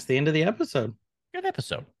that's the end of the episode. Good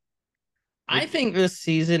episode. I think this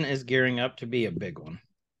season is gearing up to be a big one.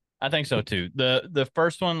 I think so too. The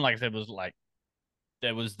first one, like I said, was like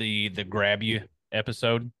that was the grab you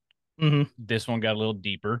episode. Mm-hmm. This one got a little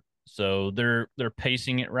deeper, so they're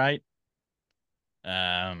pacing it right.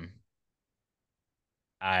 I'm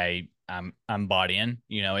bought in.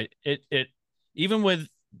 It even with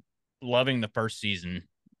loving the first season,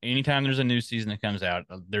 anytime there's a new season that comes out,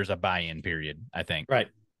 there's a buy-in period, I think. Right.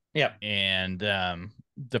 Yeah. And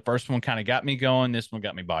the first one kind of got me going. This one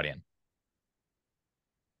got me bought in.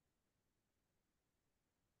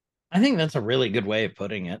 I think that's a really good way of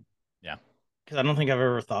putting it. Yeah. Because I don't think I've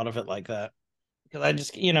ever thought of it like that. Because I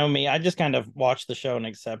just, me, I just kind of watch the show and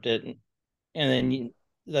accept it. And then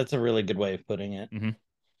that's a really good way of putting it. Mm-hmm.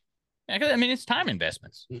 Yeah, I mean, it's time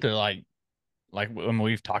investments to like when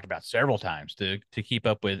we've talked about several times to keep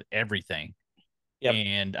up with everything. Yep.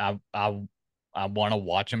 And I want to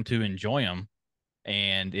watch them to enjoy them.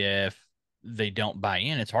 And if they don't buy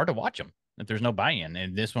in, it's hard to watch them if there's no buy-in.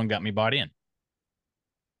 And this one got me bought in.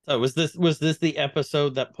 So was this the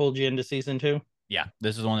episode that pulled you into season 2? Yeah,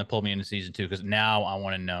 this is the one that pulled me into season 2 because now I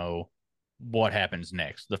want to know what happens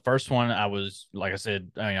next. The first one, I was like I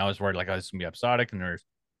said, I was worried like, oh, this is gonna be episodic, and there's,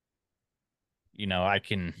 I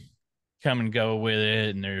can come and go with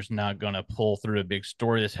it, and there's not gonna pull through a big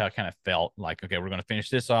story. That's how it kind of felt. Like, okay, we're gonna finish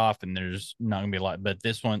this off, and there's not gonna be a lot. But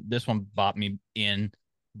this one bought me in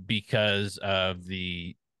because of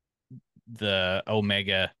the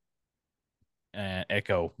Omega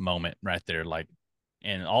Echo moment right there, like,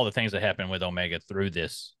 and all the things that happened with Omega through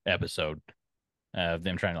this episode of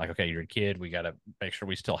them trying to, like, okay, you're a kid, we got to make sure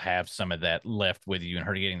we still have some of that left with you, and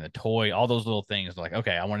her getting the toy, all those little things. Like,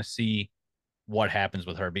 okay, I want to see what happens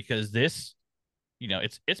with her because this,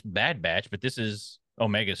 it's Bad Batch, but this is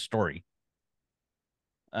Omega's story.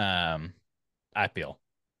 I feel,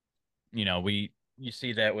 you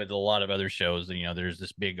see that with a lot of other shows that, there's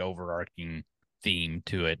this big overarching theme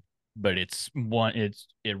to it, but it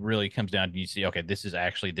really comes down to, you see, okay, this is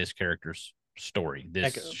actually this character's story,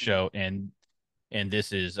 this show, and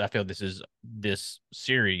I feel this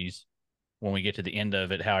series, when we get to the end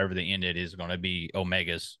of it, however they end it, is going to be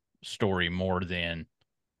Omega's story more than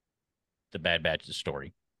the Bad Batch's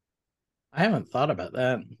story. I haven't thought about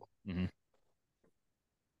that. Mm-hmm.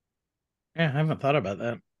 Yeah, I haven't thought about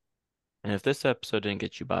that. And if this episode didn't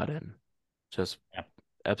get you bought in, just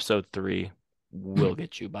episode 3 will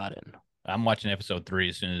get you bought in. I'm watching episode 3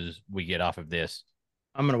 as soon as we get off of this.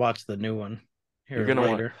 I'm gonna watch the new one here You're gonna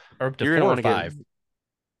later. Or up to 4 or 5.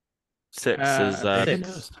 6 is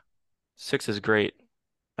 6. 6 is great.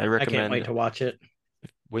 I recommend. I can't wait to watch it.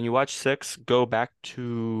 When you watch 6, go back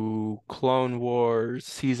to Clone Wars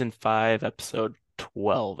season 5, episode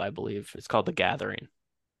 12, I believe. It's called The Gathering.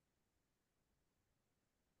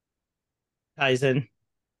 Ties in.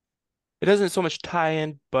 It doesn't so much tie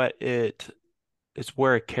in, but it it's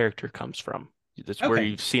where a character comes from. It's where Okay,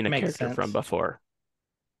 you've seen a makes character from sense. before.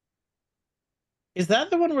 Is that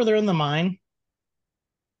the one where they're in the mine?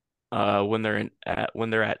 When they're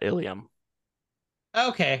at Ilium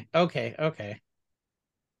Okay, okay, okay.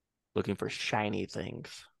 looking for shiny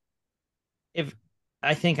things. If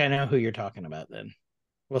I think I know who you're talking about, then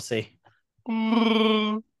we'll see.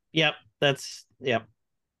 Yep, yep.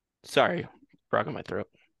 Sorry, frog in my throat.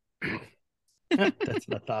 That's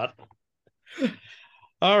what I thought.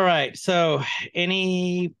 All right. So,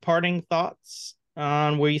 any parting thoughts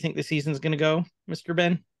on where you think the season's going to go, Mr.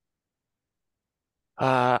 Ben?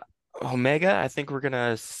 Uh, Omega, I think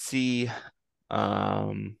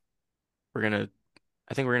um we're gonna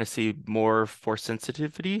I think we're gonna see more force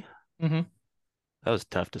sensitivity. Mm-hmm. That was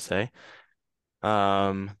tough to say.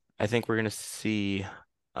 I think we're gonna see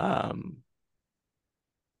um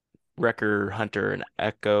Wrecker, Hunter, and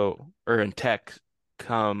Echo and Tech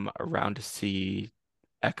come around to see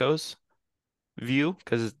Echo's view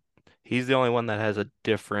because he's the only one that has a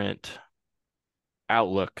different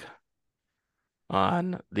outlook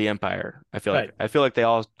on the Empire. Right. I feel like they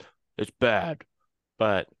all it's bad,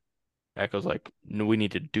 but Echo's like, no, we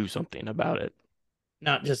need to do something about it.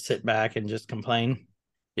 Not just sit back and just complain.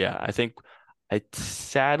 Yeah, I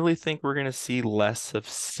sadly think we're gonna see less of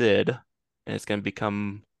Sid, and it's gonna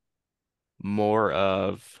become more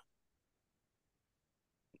of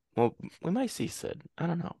well, we might see Sid. I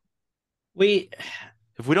don't know. We,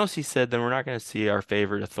 If we don't see Sid, then we're not gonna see our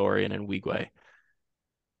favorite Ithorian and Weegway.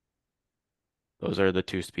 Those are the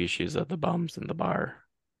two species of the bums in the bar.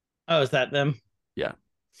 oh, is that them? Yeah,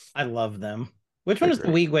 I love them. Which one they're is the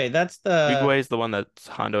great. Weegway? That's the Weegway is the one that's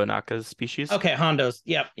Hondo Inaka's species, okay, Hondos.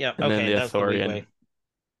 Yep, yep. and then Okay, the that's the Weegway. Ithorian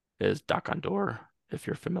is Dakondor, if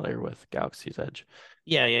you're familiar with Galaxy's Edge.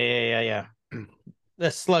 Yeah, yeah, yeah, yeah, yeah.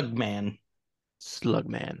 The Slug Man.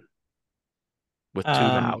 Slugman with two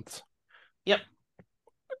Um, mouths. yep.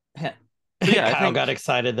 But yeah, I Kyle got think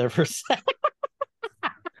excited there for a second.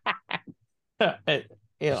 Just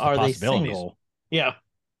the Are they possibilities. single? Yeah.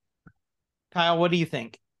 Kyle, what do you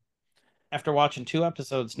think? After watching 2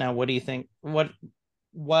 episodes now, what do you think? What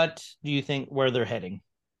do you think where they're heading?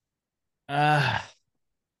 Uh,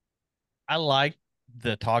 I like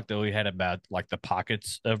the talk that we had about like the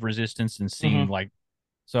pockets of resistance and seeing Mm-hmm. like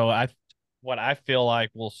so I what I feel like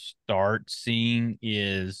we'll start seeing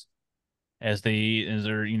is as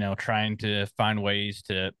they're trying to find ways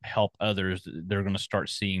to help others, they're going to start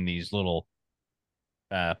seeing these little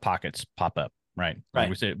pockets pop up, right? Like Right.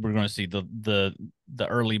 we said, we're going to see the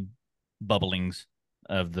early bubblings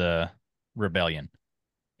of the rebellion,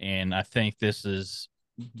 and I think this is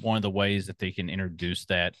one of the ways that they can introduce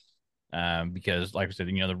that. Because, like I said,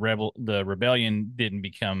 the rebellion didn't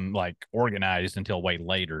become like organized until way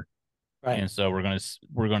later, Right. and so we're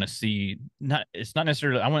gonna see not it's not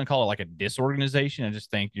necessarily I wouldn't call it like a disorganization. I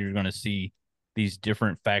just think you're gonna see these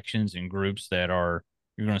different factions and groups that are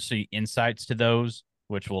you're gonna see insights to those,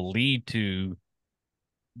 which will lead to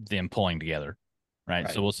them pulling together. Right.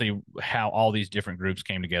 So Right. we'll see how all these different groups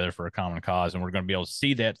came together for a common cause, and we're going to be able to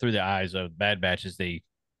see that through the eyes of Bad Batch as they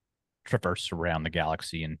traverse around the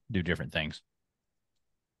galaxy and do different things.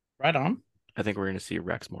 Right on. I think we're going to see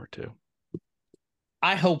Rex more too.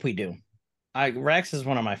 I hope we do. Rex is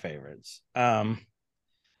one of my favorites.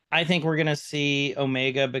 I think we're gonna see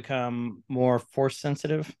Omega become more force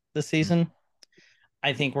sensitive this season.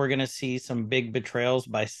 I think we're gonna see some big betrayals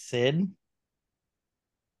by Sid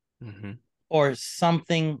Mm-hmm. or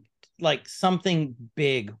something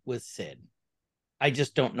big with Sid. I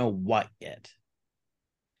just don't know what yet.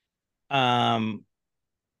 Um,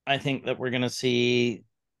 I think that we're gonna see,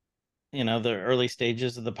 the early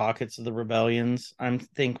stages of the pockets of the rebellions. I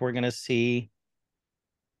think we're gonna see.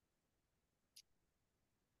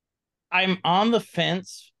 I'm on the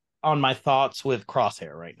fence on my thoughts with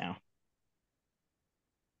Crosshair right now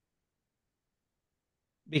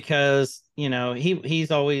because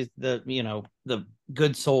he's always the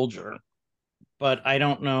good soldier, but I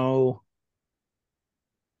don't know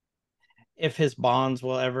if his bonds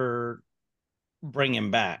will ever bring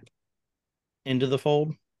him back into the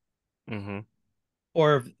fold, Mm-hmm.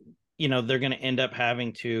 or if they're going to end up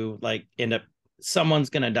having to like end up someone's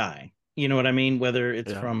going to die. You know what I mean? Whether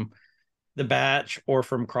it's Yeah. from the batch or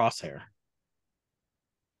from Crosshair.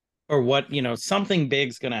 Or what, something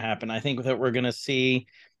big's going to happen. I think that we're going to see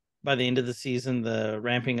by the end of the season the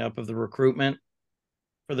ramping up of the recruitment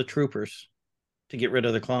for the troopers to get rid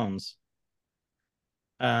of the clones.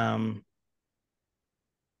 Um,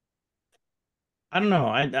 I don't know.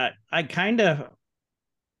 I kind of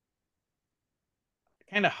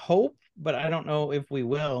hope, but I don't know if we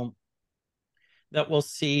will that we'll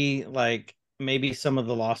see like maybe some of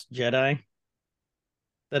the lost Jedi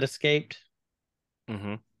that escaped,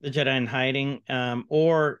 Mm-hmm. the Jedi in hiding.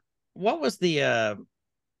 Or what was the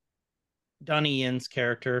Donnie Yen's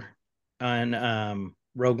character on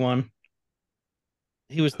Rogue One?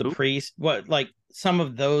 He was the Who? priest. What, like some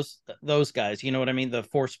of those guys? You know what I mean? The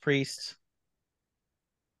Force priests.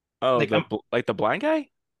 Oh, Like, like the blind guy?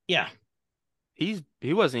 yeah. He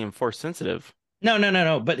wasn't even force sensitive,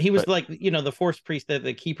 No. But he was but like, the Force priest,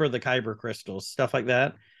 the keeper of the Kyber crystals, stuff like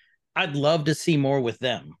that. I'd love to see more with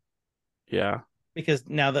them yeah. because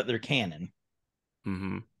now that they're canon,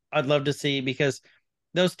 Mm-hmm. I'd love to see, because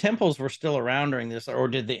those temples were still around during this, or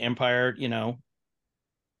did the Empire,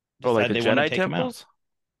 Oh, like decide the they want to Jedi take them out? temples?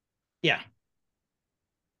 Yeah.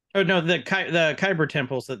 Oh no, the Kyber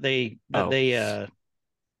temples that they Oh, uh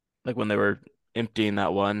like when they were emptying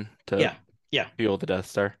that one to yeah, yeah. fuel the Death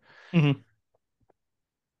Star. Mhm.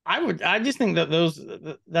 I just think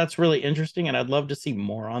that that's really interesting, and I'd love to see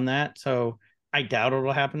more on that. So I doubt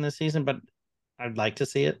it'll happen this season, but I'd like to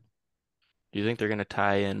see it. Do you think they're gonna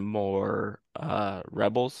tie in more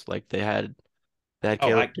rebels? Like they had Oh,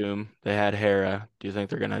 Caleb Doom, they had Hera. Do you think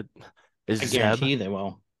they're gonna is I Zeb guarantee you they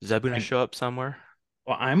will. Zeb gonna I, show up somewhere?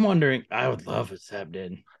 well, I'm wondering. I would love if Zeb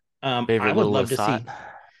did. I Favorite would little love to Lasat? see.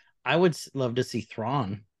 I would love to see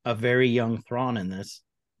Thrawn, a very young Thrawn in this.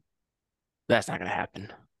 That's not gonna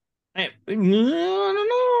happen. I don't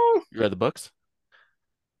know. You read the books?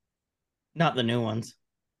 Not the new ones.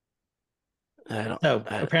 I don't So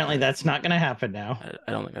I, apparently that's not going to happen now.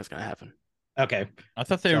 I don't think that's gonna happen. Okay. I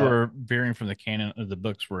thought they So were veering from the canon. The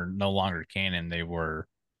books were no longer canon. They were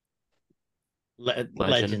Legend.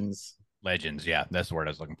 legends. legends. Yeah, that's the word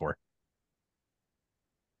I was looking for.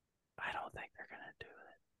 I don't think they're gonna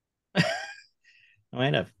do it. I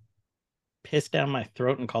might have pissed down my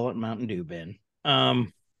throat and call it Mountain Dew, Ben.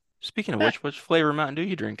 Speaking of which flavor Mountain Dew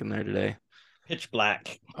you drinking there today? Pitch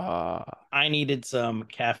black. Uh, I needed some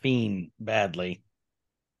caffeine badly.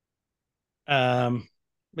 Um,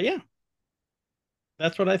 but yeah,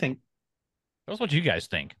 that's what I think. That's what you guys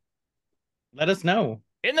think Let us know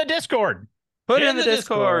in the Discord. put it in the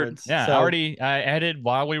Discord. Discords. Yeah, So, I added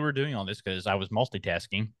while we were doing all this because I was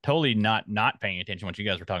multitasking, totally not paying attention to what you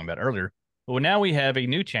guys were talking about earlier. But now we have a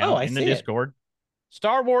new channel I in the see it. Discord,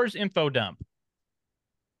 Star Wars Info Dump.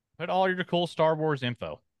 Put all your cool Star Wars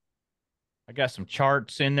info. I got some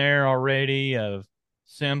charts in there already of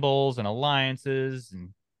symbols and alliances and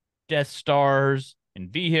Death Stars and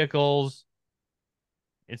vehicles.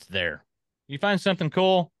 It's there. You find something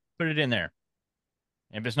cool, put it in there.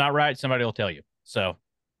 If it's not right, somebody will tell you. So,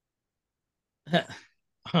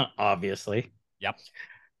 obviously. yep.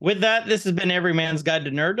 With that, this has been Every Man's Guide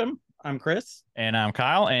to Nerddom. I'm Chris. And I'm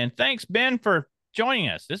Kyle. And thanks, Ben, for joining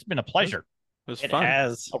us. This has been a pleasure. It was It fun.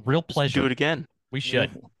 has. A real Let's pleasure. do it again. We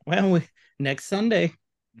should. Well, next Sunday.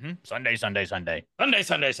 Sunday. Sunday.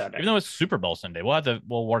 Even though it's Super Bowl Sunday,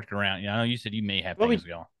 we'll work around. I know you said you may have Well, things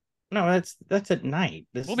going. No, that's at night.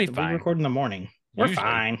 We'll be fine. We record in the morning. We're Usually.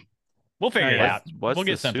 fine. We'll figure it out. What's We'll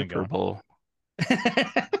the get something Super going. Bowl?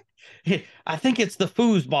 I think it's the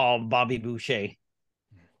foosball, Bobby Boucher.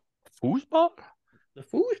 Foosball? The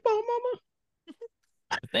foosball, mama.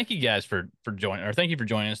 Thank you guys for joining, or thank you for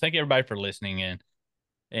joining us. Thank you everybody for listening in.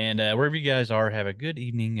 And wherever you guys are, have a good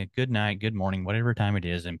evening, a good night, good morning, whatever time it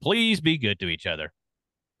is, and please be good to each other.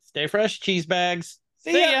 Stay fresh, cheese bags.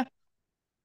 See ya.